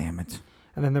 Damn it.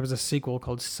 And then there was a sequel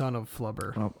called Son of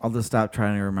Flubber. Well, I'll just stop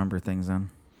trying to remember things then.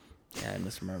 Yeah, I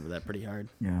misremember that pretty hard.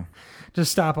 Yeah.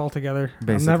 Just stop altogether. I'm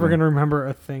Basically. never going to remember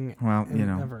a thing. Well, you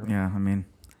know. ever. Yeah, I mean.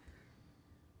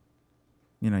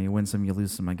 You win some, you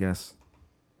lose some, I guess.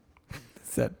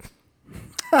 Is that-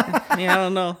 Yeah, I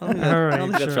don't know. I don't think, All right, I don't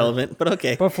think that's sure. relevant, but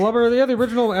okay. But Flubber, the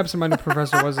original Absent-Minded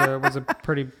Professor was a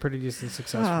pretty decent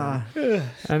success. For him.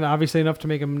 And obviously enough to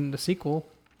make him the sequel.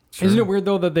 Isn't it weird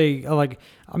though that they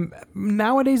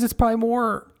nowadays it's probably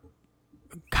more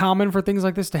common for things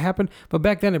like this to happen, but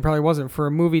back then it probably wasn't for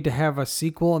a movie to have a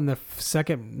sequel and the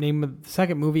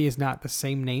second movie is not the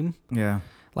same name. Yeah.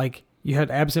 Like you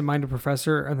had Absent-Minded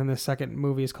Professor and then the second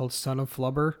movie is called Son of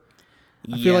Flubber.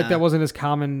 I feel like that wasn't as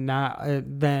common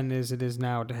then as it is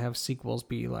now to have sequels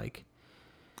be like.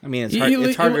 I mean,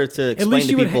 it's harder to explain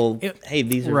to people. Hey,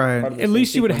 these are Right. part of the At same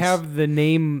least you would sequence. have the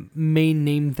main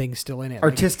name thing still in it. Like,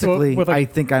 Artistically, with, like, I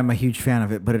think I'm a huge fan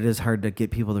of it, but it is hard to get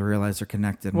people to realize they're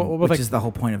connected, Well, with, which like- is the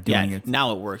whole point of doing Yeah, it.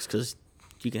 now it works because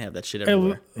you can have that shit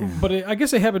everywhere. But I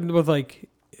guess it happened with like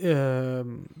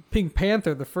Pink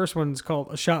Panther. The first one's called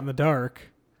A Shot in the Dark.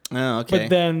 Oh, okay. But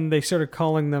then they started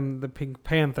calling them the Pink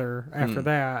Panther after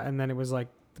that, and then it was like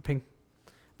the Pink.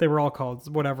 They were all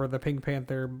called whatever the Pink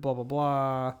Panther, blah blah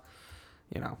blah,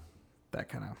 that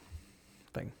kind of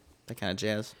thing. that kind of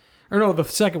jazz. Or no, the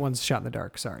second one's Shot in the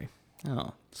Dark. Sorry.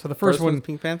 Oh, So the first one's one,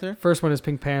 Pink Panther. first one is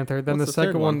Pink Panther. Then What's the the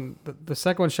second third one, the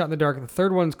second one's Shot in the Dark. The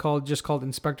third one's called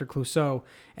Inspector Clouseau,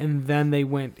 and then they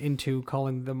went into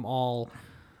calling them all.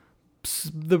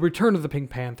 The Return of the Pink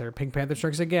Panther, Pink Panther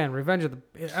Strikes Again, Revenge of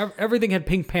the. Everything had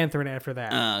Pink Panther in it after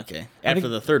that. Okay. I After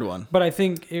think- the third one. But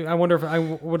I wonder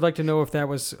if would like to know if that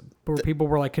was where people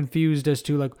were like confused as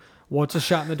to like what's a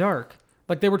Shot in the Dark.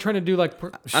 Like they were trying to do like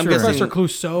I'm Professor guessing-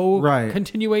 Clouseau Right.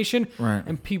 continuation, Right.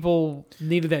 and people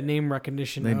needed that name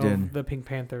recognition They of did. the Pink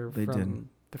Panther They from did.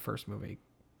 the first movie.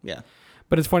 Yeah.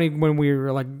 But it's funny when we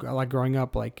were like growing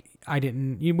up, like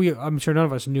I'm sure none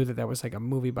of us knew that was like a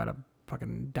movie about a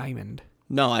fucking diamond.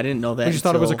 No, I didn't know that. We just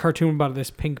thought it was a until- cartoon about this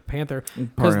Pink Panther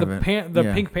Part because of it.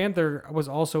 Yeah. Pink Panther was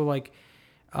also like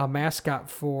a mascot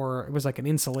for it was like an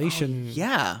insulation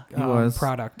Yeah. He was.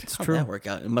 product. How'd that work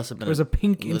out? It must have been. It was a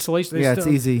pink insulation. They Yeah, it's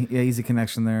still- easy. Yeah, easy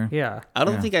connection there. Yeah, I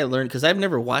don't Yeah. think I learned because I've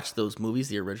never watched those movies,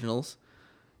 the originals.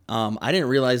 I didn't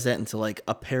realize that until like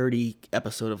a parody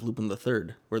episode of Lupin the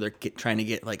Third, where they're trying to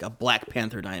get like a Black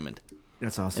Panther diamond,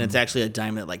 That's awesome. and it's actually a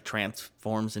diamond that like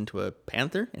transforms into a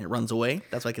panther and it runs away.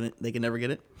 That's why they can never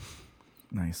get it.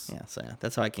 nice. Yeah, so yeah,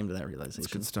 that's how I came to that That's realization.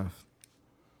 good stuff.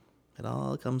 It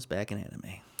all comes back in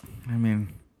anime. I mean,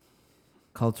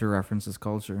 culture references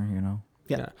culture,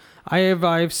 yeah.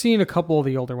 I've seen a couple of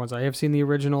the older ones. I have seen the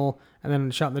original, and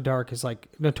then Shot in the Dark is like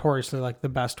notoriously like the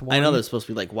best one. I know they're supposed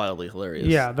to be like wildly hilarious.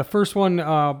 Yeah, the first one,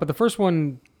 but the first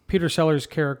one, Peter Sellers'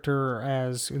 character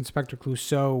as Inspector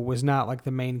Clouseau was not like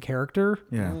the main character,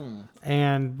 Yeah.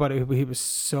 but he was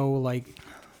so like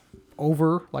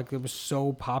over, like it was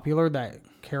so popular, that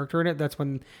character in it, that's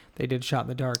when they did Shot in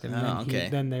the Dark, and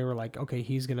then they were like, okay,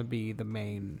 he's gonna be the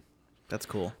main That's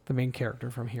cool. the main character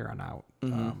from here on out.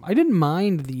 Mm-hmm. I didn't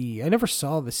mind I never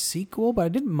saw the sequel, but I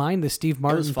didn't mind the Steve It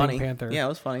Martin was funny. Pink Panther. Yeah, it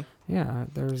was funny. Yeah,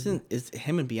 there's Is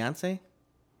him and Beyonce?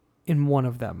 in one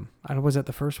of them. I don't, was that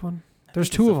the first one? There's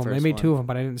think two it's of the them. They first made two one. of them,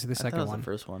 but I didn't see the I thought second it was one. the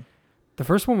first one. The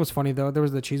first one was funny though. There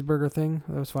was the cheeseburger thing.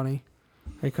 That was funny.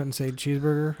 I couldn't say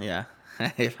cheeseburger. Yeah.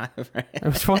 It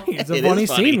was funny. It's a It funny is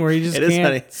funny. scene where he just It is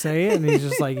funny. can't say it, and he's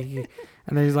just like, and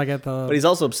then he's like at the. But he's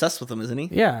also obsessed with him, isn't he?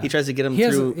 Yeah. He tries to get him He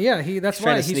has, through. yeah, that's he's trying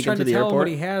why to he's sneak trying him to to the tell him what airport.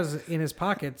 he has in his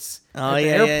pockets Oh, at the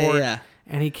yeah, yeah, airport, yeah.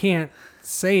 and he can't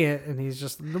say it, and he's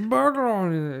just the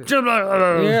burger.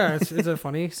 Yeah, it's a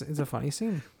funny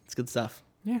scene. It's good stuff.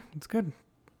 Yeah, it's good.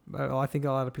 Well, I think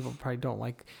a lot of people probably don't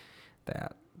like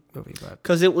that movie, but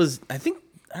Because it was, I think,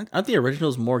 aren't the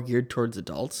originals more geared towards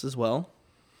adults as well?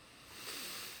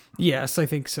 yes, I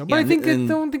think so. But Yeah, I think I and-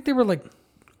 don't think they were like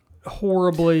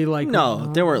horribly like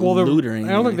No, they weren't they're- lewd or I don't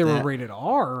anything think they like were that. rated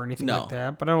R or anything No. like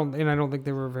that. But I don't think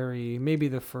they were very. Maybe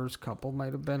the first couple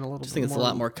might have been a little. I just bit think it's a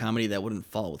lot more comedy that wouldn't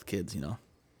fall with kids, you know?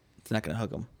 It's not going to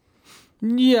hook them.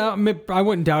 Yeah, I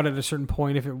wouldn't doubt at a certain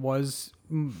point if it was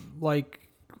like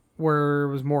where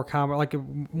it was more common, like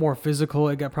more physical.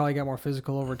 It probably got more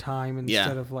physical over time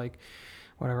instead of like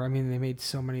whatever. I mean, they made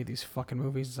so many of these fucking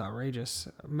movies. It's outrageous.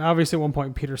 Obviously, at one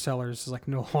point, Peter Sellers is like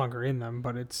no longer in them,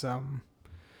 but it's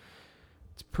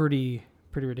pretty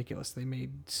ridiculous. They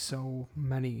made so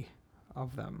many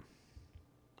of them.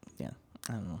 Yeah.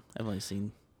 I don't know. I've only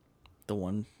seen the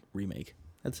one remake.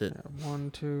 That's it. 1,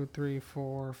 2, 3,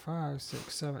 4, 5,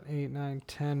 6, 7, 8, 9,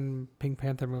 10 Pink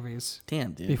Panther movies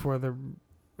Damn, dude. before the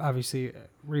obviously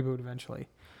reboot eventually.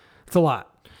 It's a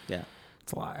lot. Yeah.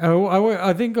 It's a lot.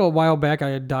 I think a while back I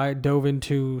had dove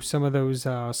into some of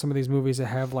these movies that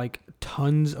have like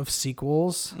tons of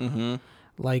sequels. Mm-hmm.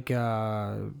 Like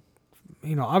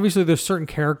obviously there's certain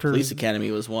characters. Police Academy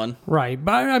was one. Right,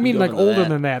 but I mean, go like into older that.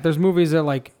 than that. There's movies that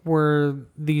like where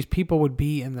these people would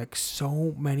be in like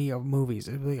so many of movies.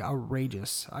 It'd be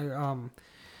outrageous. I want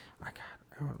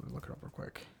to look it up real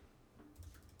quick.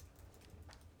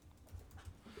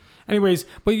 Anyways,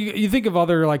 but you think of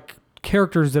other like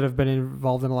characters that have been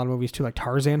involved in a lot of movies too, like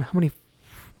Tarzan. How many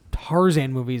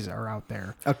Tarzan movies are out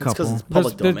there? A It's because couple. it's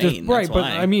public domain. right, That's but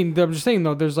why. I mean, I'm just saying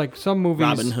though. There's like some movies.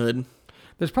 Robin Hood.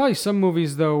 There's probably some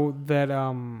movies though that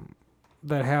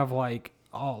have like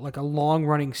a long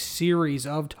running series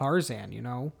of Tarzan, you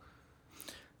know?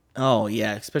 Oh,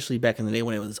 yeah. Especially back in the day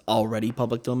when it was already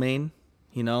public domain,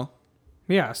 you know?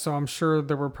 Yeah, so I'm sure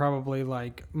there were probably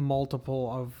like multiple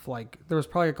of like there was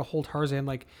probably like a whole Tarzan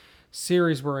like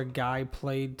series where a guy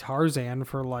played Tarzan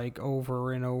for like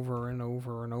over and over and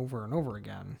over and over and over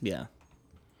again. Yeah.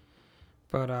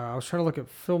 But I was trying to look at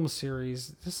film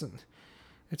series.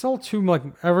 It's all too like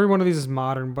every one of these is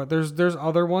modern, but there's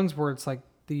other ones where it's like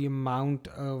the amount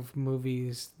of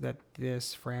movies that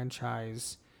this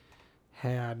franchise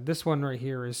had. This one right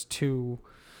here is too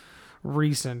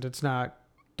recent. It's not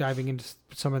diving into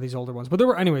some of these older ones, but there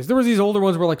were these older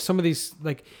ones where like some of these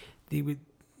like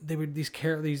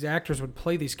these actors would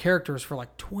play these characters for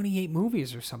like 28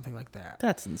 movies or something like that.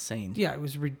 That's insane. Yeah, it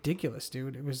was ridiculous,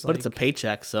 dude. It was But it's a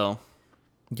paycheck, so.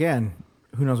 Yeah, and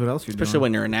who knows what else you're Especially doing.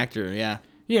 when you're an actor, yeah.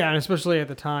 Yeah, and especially at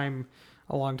the time,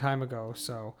 a long time ago.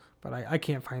 So, but I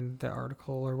can't find the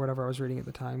article or whatever I was reading at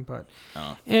the time. But,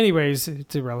 anyways,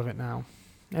 it's irrelevant now,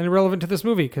 and irrelevant to this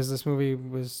movie because this movie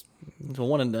was It's a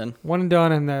one and done. one and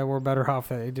done, and we're better off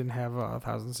that it didn't have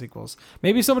 1,000 sequels.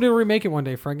 Maybe somebody will remake it one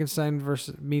day. Frankenstein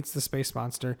meets the space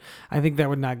monster. I think that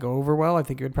would not go over well. I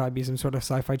think it would probably be some sort of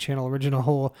Sci-Fi Channel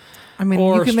original. I mean,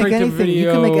 or you can make straight to anything.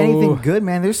 You can make video. anything good,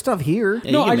 man. There's stuff here.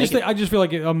 Yeah, No, you can I make just I just feel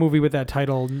like a movie with that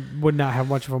title would not have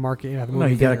much of a market. At the No,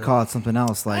 movie you got to theater. call it something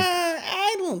else. Like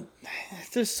I don't.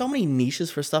 There's so many niches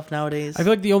for stuff nowadays. I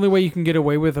feel like the only way you can get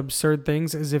away with absurd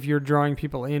things is if you're drawing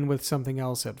people in with something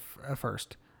else at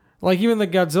first. Like even the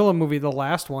Godzilla movie, the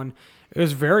last one, it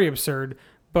was very absurd,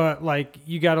 but like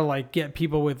you got to like get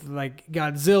people with like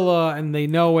Godzilla and they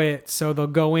know it, so they'll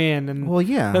go in and Well,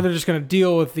 yeah. then they're just going to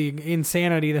deal with the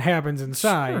insanity that happens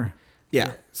inside. Sure.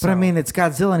 yeah. But I mean, it's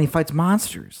Godzilla and he fights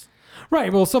monsters.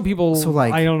 Right. Well, some people, So,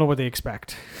 like- I don't know what they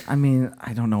expect. I mean,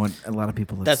 I don't know what a lot of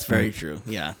people. That's very expect.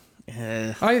 true. Yeah.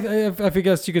 I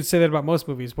guess you could say that about most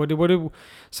movies.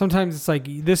 Sometimes it's like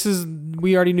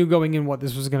we already knew going in what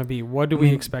this was going to be. What do we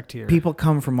expect here? People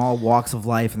come from all walks of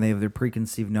life and they have their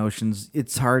preconceived notions.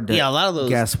 It's hard to Yeah, a lot of those-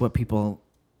 guess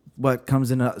what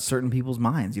comes into certain people's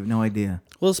minds. You have no idea.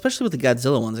 Well, especially with the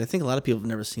Godzilla ones, I think a lot of people have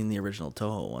never seen the original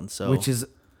Toho one. So Which is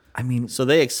I mean, So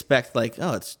they expect like,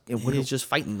 oh, what he's just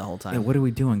fighting the whole time. yeah, what are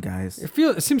we doing, guys?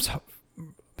 It seems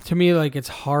to me like it's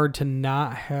hard to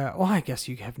not have. Well, I guess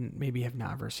you have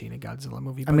not ever seen a Godzilla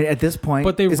movie. I But mean, at this point,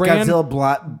 but they is ran-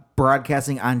 Godzilla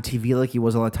broadcasting on TV like he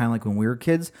was all the time, like when we were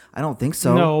kids? I don't think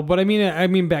so. no, but I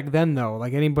mean back then though,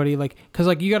 like anybody like because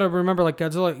like you got to remember like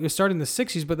Godzilla it started in the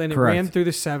 60s, but then it Correct. ran through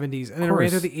the 70s and then it ran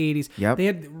course. through the 80s. Yep. They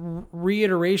had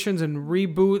reiterations and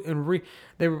reboot and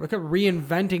they were kept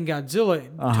reinventing Godzilla.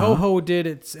 Toho did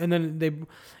it, and then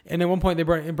at one point they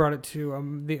brought it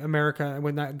to the America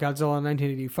with that Godzilla in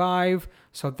 1985.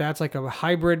 So that's like a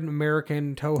hybrid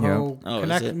American Toho Yep. Oh, is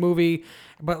Connect it? movie.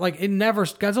 But like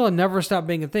Godzilla never stopped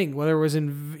being a thing, whether it was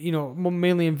in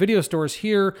mainly in video stores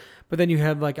here, but then you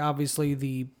had like obviously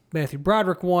the Matthew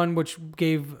Broderick one, which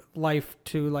gave life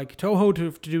to like Toho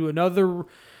to do another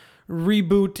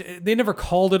reboot. They never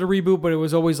called it a reboot, but it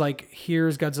was always like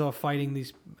here's Godzilla fighting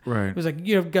these. Right. It was like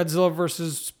you have Godzilla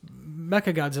versus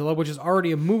Mechagodzilla, which is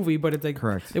already a movie, but it's like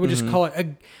Correct. they would just call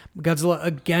it Godzilla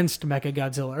against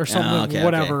Mechagodzilla or something, okay,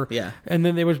 whatever. okay, yeah. And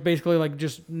then they would basically like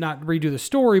just not redo the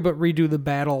story, but redo the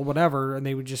battle, whatever. And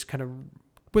they would just kind of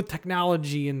with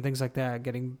technology and things like that,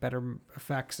 getting better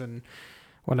effects and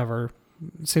whatever.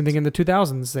 Same thing in the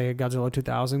 2000s. They had Godzilla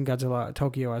 2000, Godzilla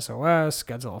Tokyo SOS,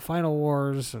 Godzilla Final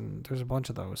Wars, and there's a bunch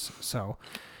of those. So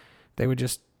they would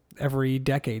just every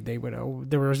decade there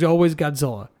was always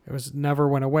Godzilla. It was never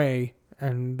went away,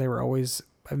 and they were always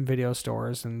in video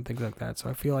stores and things like that. So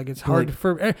I feel like it's hard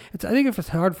I think if it's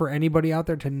hard for anybody out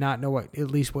there to not know at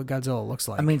least what Godzilla looks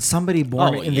like. I mean, somebody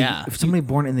born Oh, in yeah. if somebody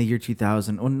born in the year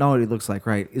 2000, well, no, it looks like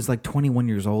right is like 21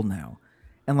 years old now,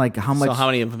 and like how much? So how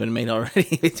many have been made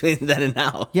already between then and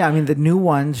now? Yeah, I mean the new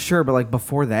ones, sure, but like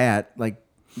before that, like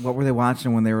what were they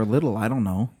watching when they were little? I don't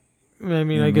know. I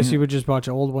mean, I guess you would just watch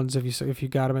old ones if you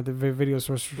got them at the video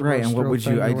source, Right, and what would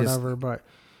you- or I just- whatever.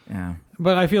 Yeah,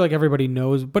 But I feel like everybody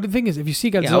knows. But the thing is, if you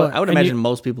see Godzilla, Yeah, I would and imagine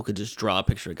most people could just draw a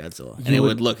picture of Godzilla, and it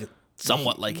would look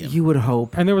somewhat like him. you would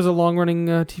hope. and there was a long-running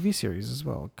TV series as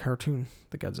well, cartoon,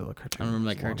 the Godzilla cartoon. I remember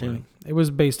that It was cartoon. long-running. It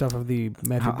was based off of the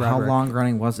Matthew How Broderick. long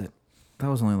running was it? That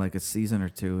was only like a season or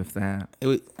two, if that.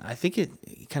 I think it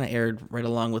kind of aired right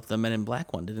along with the Men in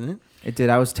Black one, didn't it? It did.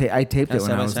 I taped it Side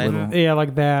when I by was side? little. Yeah,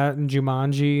 like that and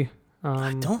Jumanji.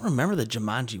 I don't remember the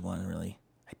Jumanji one really.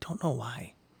 I don't know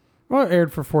why. Well, it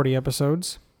aired for 40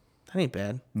 episodes That ain't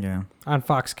bad. Yeah, on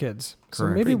Fox Kids. So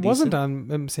Correct. maybe it Pretty wasn't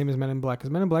on same as Men in Black, because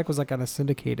Men in Black was like on a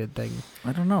syndicated thing.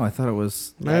 I don't know. I thought it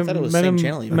was. Yeah, I thought it was Men same in,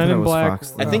 channel even. Men I thought in it was Black.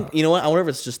 Fox, I think you know what? I wonder if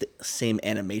it's just the same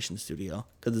animation studio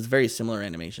because it's very similar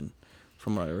animation,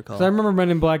 from what I recall. So I remember Men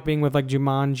in Black being with like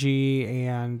Jumanji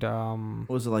and What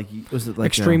was it like? Was it like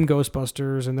Extreme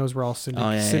Ghostbusters, and those were all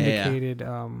syndicated.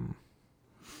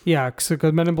 Yeah,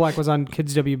 because Men in Black was on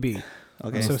Kids WB,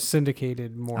 Okay. so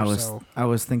syndicated more I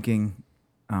was thinking,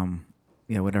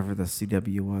 yeah, whatever the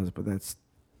CW was, but that's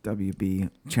WB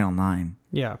Channel 9.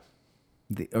 Yeah,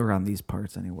 Around these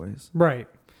parts, anyways. right.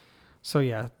 So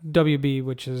yeah, WB,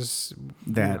 which is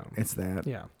It's that.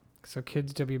 yeah. So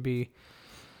Kids WB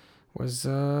was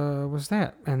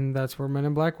that, and that's where Men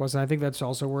in Black was, and I think that's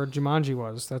also where Jumanji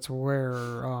was. That's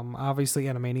where obviously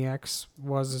Animaniacs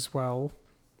was as well.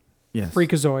 Yes.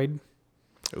 Freakazoid.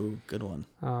 Ooh, good one.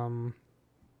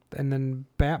 And then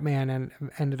Batman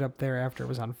ended up there after it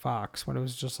was on Fox, when it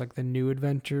was just like the new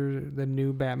Batman The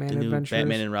new Adventures.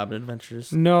 Batman and Robin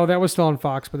Adventures. No, that was still on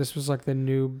Fox, but this was like the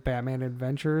new Batman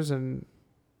Adventures, and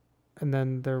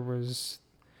then there was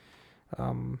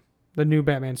the new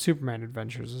Batman Superman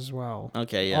Adventures as well.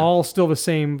 Okay, yeah. All still the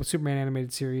same Superman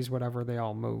animated series, whatever. They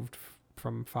all moved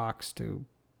from Fox to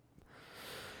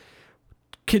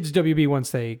Kids WB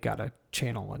once they got a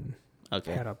channel and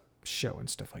Okay. had a show and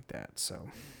stuff like that. So,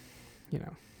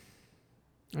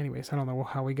 anyways, I don't know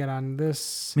how we got on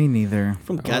this. Me neither.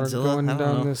 From Or Godzilla. going I don't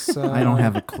down know. this, I don't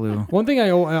have a clue. One thing I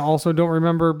also don't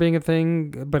remember being a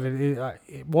thing, but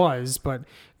it was, but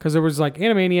because there was like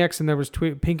Animaniacs and there was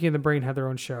Pinky and the Brain had their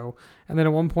own show, and then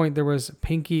at one point there was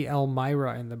Pinky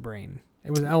Elmira in the Brain.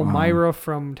 It was Elmira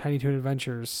from Tiny Toon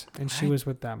Adventures, and she was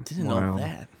with them. Didn't Wow. know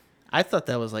that. I thought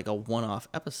that was like a one-off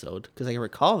episode because I can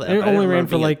recall that. It but I only didn't ran remember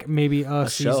for being like maybe a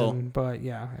show. season, but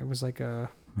yeah, it was like a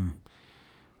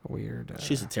weird.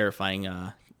 She's a terrifying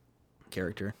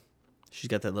character. She's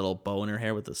got that little bow in her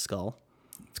hair with the skull.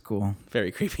 It's cool.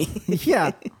 Very creepy.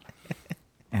 Yeah.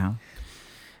 Yeah.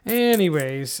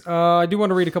 Anyways, I do want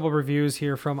to read a couple of reviews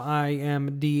here from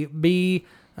IMDb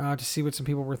to see what some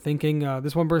people were thinking.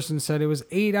 This one person said it was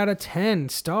 8 out of 10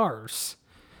 stars.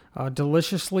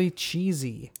 Deliciously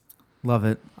cheesy. Love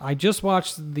it. I just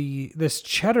watched this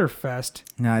Cheddar Fest.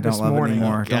 No, I don't this love morning. it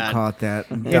anymore. Oh, Don't God. call it that.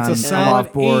 I'm It's done. a I'm solid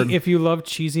off board. 8 if you love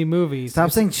cheesy movies.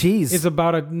 Stop saying cheese. It's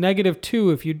about a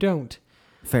 -2 if you don't.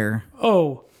 Fair.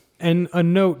 Oh, and a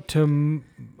note to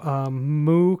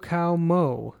Moo Cow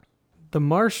Mo. The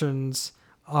Martians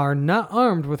are not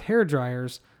armed with hair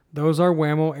dryers. Those are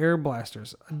Whammo air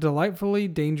blasters, a delightfully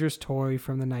dangerous toy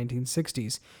from the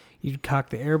 1960s. You'd cock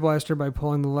the air blaster by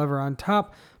pulling the lever on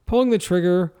top. Pulling the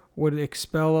trigger would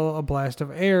expel a blast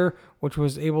of air, which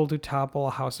was able to topple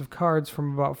a house of cards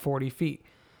from about 40 feet.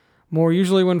 More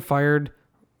usually when fired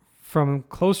from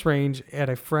close range at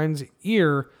a friend's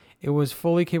ear, it was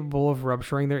fully capable of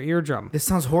rupturing their eardrum. This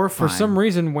sounds horrifying. For some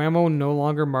reason, Whammo no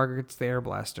longer markets the air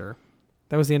blaster.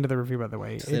 That was the end of the review, by the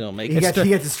way. They don't make he it. got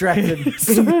distracted.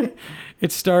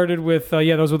 It started with,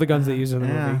 those were the guns they used in the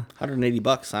Yeah. movie.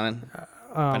 $180 on it.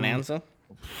 Bonanza.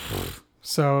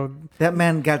 So, That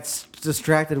man got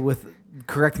distracted with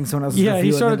correcting someone else's yeah, review he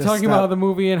and started then just talking about stopped. the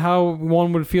movie and how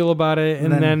one would feel about it,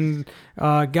 and then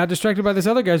got distracted by this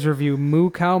other guy's review, Moo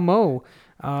Cow Mo,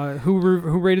 who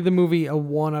rated the movie a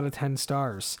 1 out of 10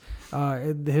 stars.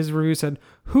 His review said,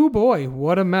 "Hoo boy,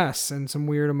 what a mess," and some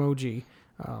weird emoji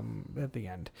at the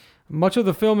end. Much of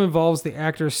the film involves the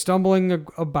actors stumbling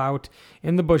about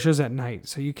in the bushes at night,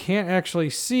 so you can't actually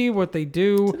see what they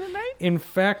do. In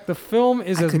fact, the film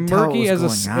is I as could tell murky what as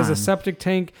was going as a on. septic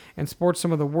tank and sports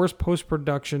some of the worst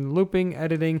post-production looping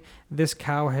editing this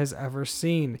cow has ever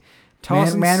seen.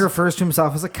 Man refers to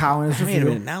himself as a cow in his Wait a review.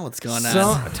 minute. Now what's going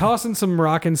on? Tossing some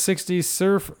rockin' 60s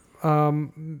surf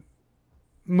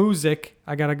music.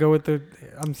 I gotta go with the.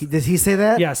 Did he say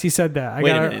that? Yes, he said that.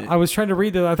 Wait a minute. I was trying to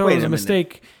read that. I thought Wait it was a a minute.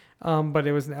 mistake, but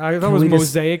it was. I thought Can it was we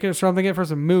just- mosaic or something. At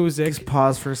first, music, Just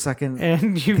pause for a second.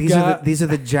 and you've These got are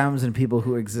the gems and people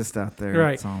who exist out there.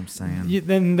 Right. That's all I'm saying.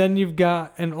 then you've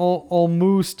got an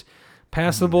almost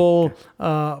passable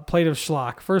plate of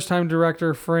schlock. First time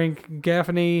director Frank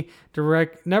Gaffney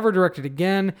never directed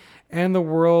again, and the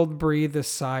world breathed a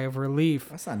sigh of relief.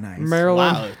 That's not nice.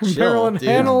 Marilyn Wow, chill, Marilyn dude.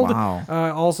 Hanold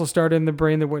Wow. also starred in The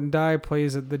Brain That Wouldn't Die,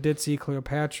 plays the ditzy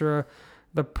Cleopatra,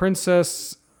 the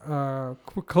princess,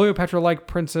 Cleopatra-like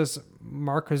Princess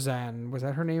Marquezan. Was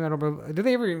that her name? I don't know. Did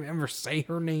they ever say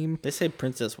her name? They say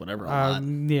princess whatever a lot.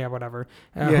 Yeah, whatever.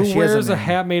 Yeah, she Who has a wears a name.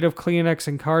 hat made of Kleenex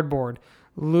and cardboard.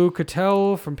 Lou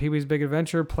Cattell from Pee-wee's Big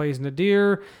Adventure plays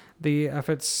Nadir, the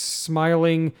effort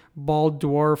smiling bald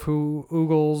dwarf who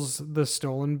oogles the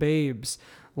stolen babes.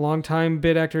 Longtime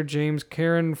bit actor James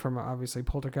Karen from obviously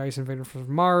Poltergeist, Invader from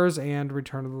Mars, and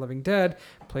Return of the Living Dead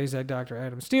plays that Dr.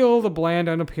 Adam Steele, the bland,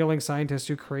 unappealing scientist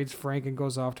who creates Frank and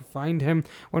goes off to find him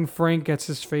when Frank gets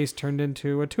his face turned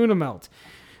into a tuna melt.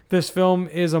 This film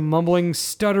is a mumbling,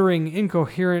 stuttering,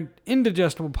 incoherent,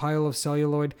 indigestible pile of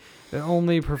celluloid that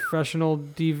only professional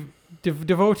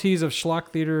devotees of schlock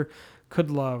theater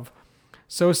could love.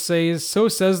 So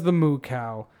says the Moo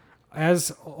Cow.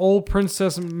 As old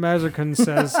Princess Mazurkan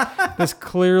says,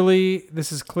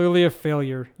 this is clearly a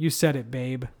failure. You said it,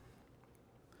 babe.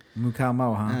 Mukau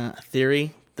Mo, huh?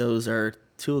 Theory, those are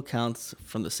two accounts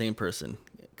from the same person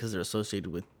because they're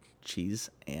associated with cheese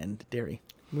and dairy.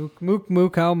 Moo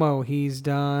Cow Mo. He's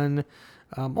done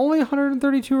only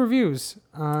 132 reviews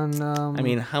on. I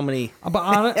mean, how many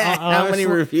but how many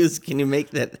reviews can you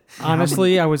make that?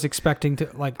 honestly, I was expecting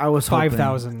to I was hoping.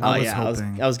 5,000. I was yeah,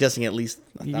 hoping. I was guessing at least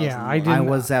 1,000 Yeah, I more. didn't- I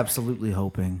was absolutely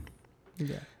hoping.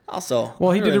 Also,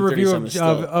 Well, he did a review 137 is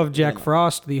still- of Jack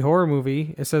Frost, the horror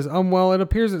movie. It says, well, it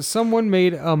appears that someone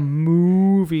made a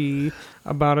movie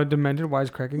about a demented,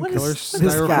 wisecracking What killer is-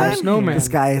 This guy, styrofoam snowman. this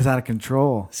guy is out of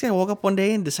control. This guy woke up one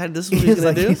day and decided this is what he was He's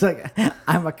going like, to do. he's like,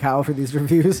 I'm a cow for these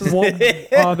reviews.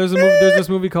 Well, there's this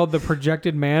movie called The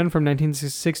Projected Man from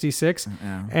 1966,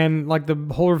 Yeah. and like the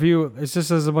whole review, it just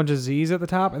says a bunch of Z's at the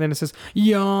top, and then it says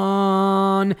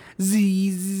yawn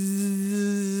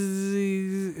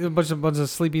Z's, a bunch of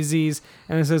sleepy Z's,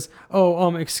 and it says,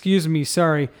 excuse me,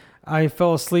 sorry, I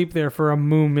fell asleep there for a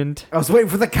moment. I was waiting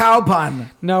for the cow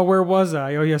pun. Now where was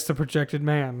I? Oh yes, The Projected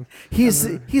Man. He's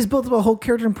built up a whole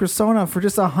character and persona for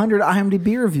just 100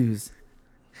 IMDb reviews.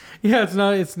 Yeah,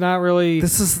 it's not really.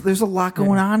 There's a lot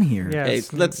going on here. Yeah, Hey,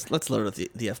 it's- let's load up the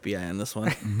FBI on this one.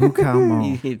 Mukau Mo.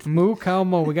 You need- Moo Cow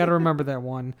Mo. We got to remember that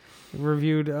one. We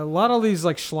reviewed a lot of these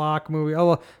like schlock movie.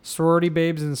 Sorority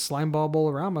Babes and Slimeball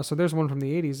Bolorama. So there's one from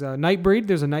the 80s. Nightbreed.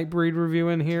 There's a Nightbreed review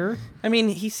in here. I mean,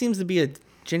 he seems to be a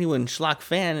genuine schlock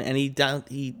fan, and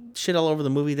he shit all over the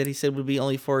movie that he said would be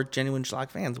only for genuine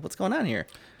schlock fans. What's going on here?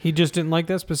 He just didn't like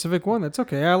that specific one. That's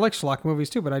okay. I like schlock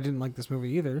movies too, but I didn't like this movie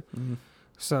either.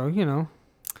 So,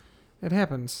 it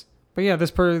happens. But yeah,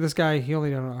 this guy, he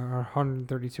only done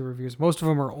 132 reviews. Most of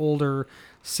them are older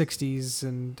 60s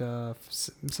and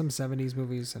some 70s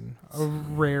movies and a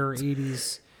rare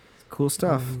 80s. Cool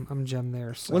stuff. I'm gem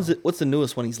there. So. What's the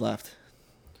newest one he's left?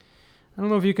 I don't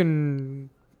know if you can.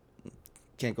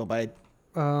 Can't go by.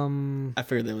 I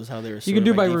figured that was how they were. You can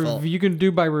do by default. you can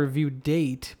do by review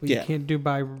date, but Yeah. you can't do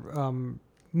by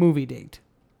movie date.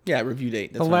 Yeah, review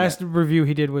date. That's The what I last meant. review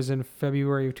he did was in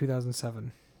February of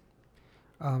 2007.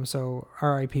 So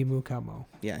R.I.P. Mukamo.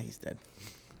 Yeah, he's dead.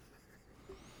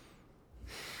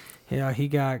 Yeah, he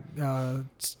got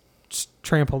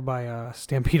trampled by a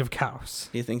stampede of cows.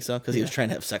 Do you think so? Because he was trying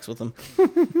to have sex with him.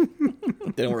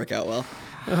 Didn't work out well.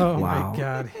 Oh Wow. my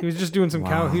god, he was just doing some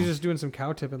cow. Wow. He was just doing some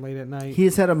cow tipping late at night. He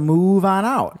just had to move on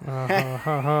out.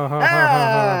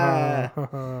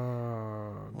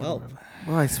 Well,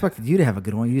 Well, I expected you to have a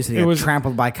good one. You said It he got was-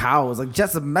 trampled by cows. Like,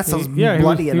 just a mess was Yeah,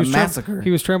 bloody and a he massacre.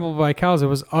 He was trampled by cows. It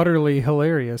was utterly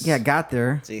hilarious. Yeah, got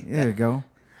there. See? There you go.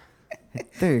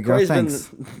 There you go. Corey's been Thanks.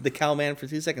 the cowman for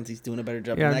 2 seconds. He's doing a better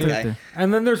job Yeah, than dude. that guy.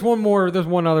 And then there's one more. There's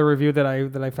one other review that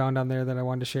I found on there that I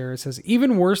wanted to share. It says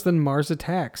even worse than Mars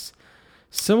Attacks,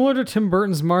 similar to Tim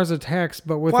Burton's Mars Attacks,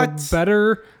 but with What? a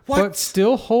better What? but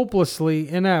still hopelessly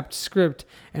inept script,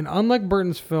 and unlike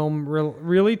Burton's film,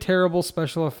 really terrible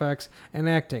special effects and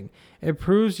acting. It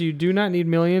proves you do not need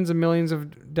millions and millions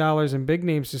of dollars and big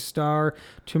names to stars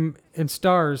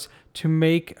to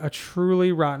make a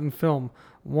truly rotten film.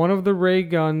 One of the ray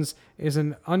guns is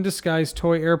an undisguised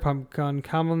toy air pump gun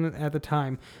common at the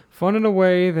time, fun in a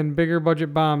way than bigger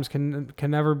budget bombs can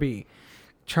never be.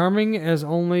 Charming as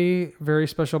only very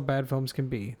special bad films can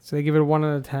be. So they give it a 1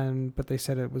 out of 10, but they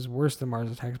said it was worse than Mars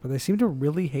Attacks. But they seem to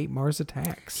really hate Mars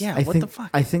Attacks. Yeah, I what think, the fuck?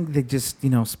 I think they just,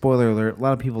 spoiler alert, a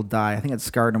lot of people die. I think it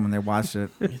scarred them when they watched it.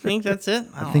 You think that's it?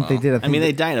 I think they don't did. know. I I think mean, they-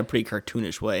 they die in a pretty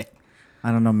cartoonish way.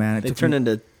 I don't know, man. It They took turn me-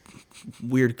 into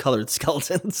weird colored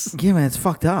skeletons. Yeah, man, it's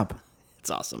fucked up. It's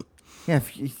awesome. Yeah,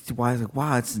 I was like,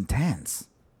 wow, it's intense.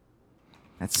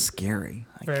 That's scary.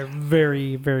 Very,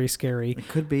 very, very scary. It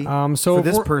could be. So For if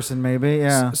this we're- person, maybe,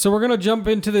 yeah. So we're gonna jump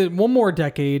into the one more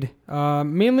decade.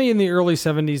 Mainly in the early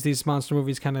 '70s, these monster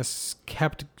movies kind of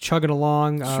kept chugging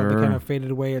along. They Sure. kind of faded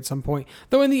away at some point.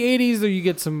 Though in the '80s, though you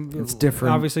get some. It's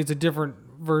different. Obviously, it's a different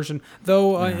version.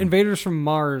 Though Invaders from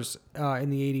Mars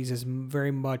in the '80s is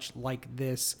very much like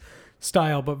this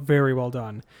style, but very well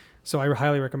done. So I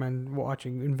highly recommend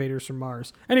watching Invaders from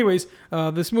Mars. Anyways,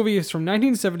 this movie is from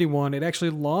 1971. It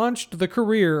actually launched the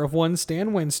career of one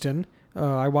Stan Winston.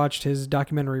 I watched his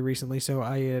documentary recently, so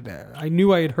I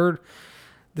knew I had heard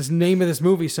this name of this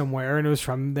movie somewhere, and it was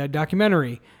from that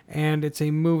documentary. And it's a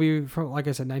movie from, like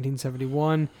I said,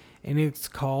 1971, and it's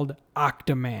called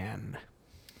Octoman.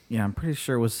 Yeah, I'm pretty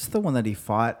sure. Was this the one that he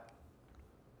fought?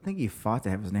 I think he fought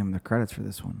to have his name in the credits for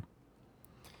this one.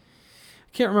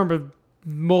 Can't remember.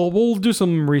 We'll do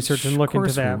some research and Of look into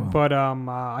course we that, will. but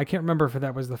I can't remember if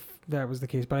that was the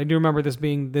case. But I do remember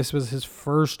this was his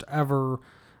first ever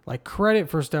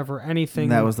first ever anything.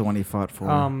 That was the one he fought for.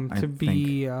 I to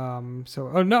be think.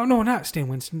 no, not Stan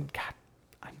Winston. God,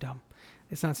 I'm dumb.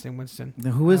 It's not Stan Winston.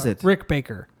 Now, who is it? Rick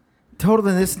Baker.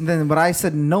 Totally. Then what I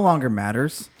said no longer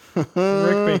matters. Rick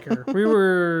Baker. We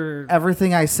were.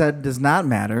 Everything I said does not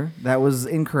matter. That was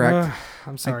incorrect.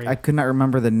 I'm sorry. I could not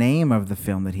remember the name of the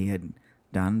film that he had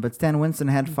done, but Stan Winston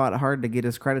had fought hard to get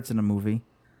his credits in a movie.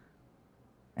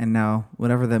 And now,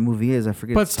 whatever that movie is, I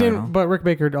forget its title. But Rick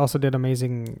Baker also did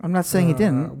amazing. I'm not saying he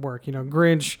didn't. Work.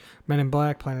 Grinch, Men in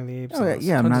Black, Planet of the Apes. Oh, yeah, tons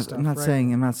I'm of not. stuff, I'm not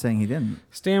right? saying he didn't.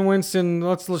 Stan Winston.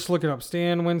 Let's look it up.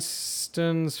 Stan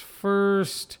Winston's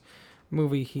first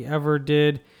movie he ever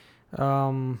did.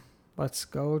 Let's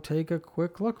go take a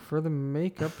quick look for the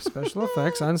makeup special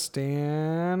effects on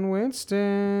Stan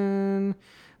Winston.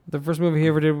 The first movie he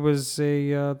ever did was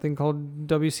a thing called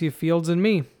W.C. Fields and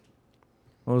Me.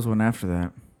 What was one after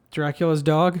that? Dracula's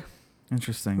Dog.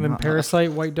 Interesting. And then I'll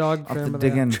Parasite, White Dog. have to Remember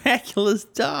dig that? in. Dracula's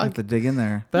I'll have dog. to dig in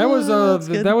there. That was that's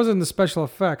good. that was in the special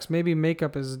effects. Maybe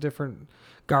makeup is different.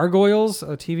 Gargoyles,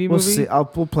 a TV We'll movie. see.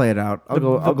 We'll play it out. I'll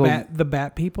go. The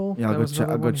Bat People. Yeah, I'll That go was check-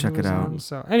 another I'll go one he check it was out. on.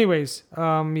 So, anyways,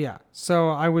 yeah. So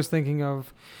I was thinking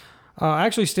of.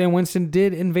 Actually, Stan Winston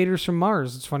did Invaders from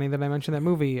Mars. It's funny that I mentioned that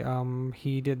movie.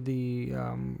 He did the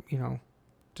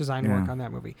design work Yeah. on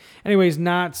that movie. Anyways,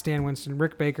 not Stan Winston.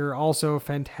 Rick Baker, also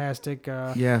fantastic.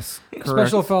 Yes. Correct.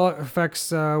 Special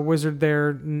effects wizard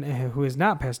there, who has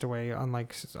not passed away,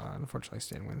 unlike unfortunately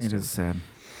Stan Winston. It is sad.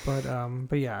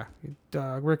 But yeah,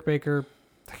 Rick Baker,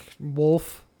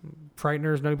 Wolf,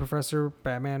 Frighteners, Nutty Professor,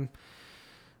 Batman.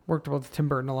 Worked with Tim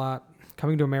Burton a lot.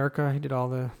 Coming to America, he did all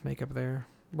the makeup there.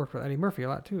 Worked with Eddie Murphy a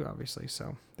lot too, obviously.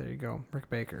 So there you go, Rick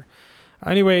Baker.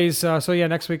 Anyways, so yeah,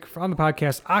 next week on the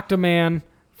podcast, Octoman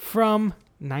from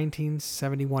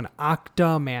 1971.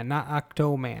 Octoman, not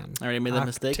Octoman. I already made that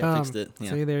mistake. I fixed it.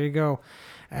 Yeah. See, there you go.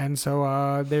 And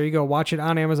so there you go. Watch it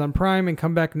on Amazon Prime and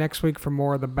come back next week for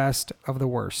more of the best of the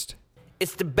worst.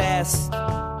 It's the best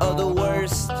of the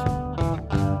worst.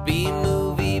 Being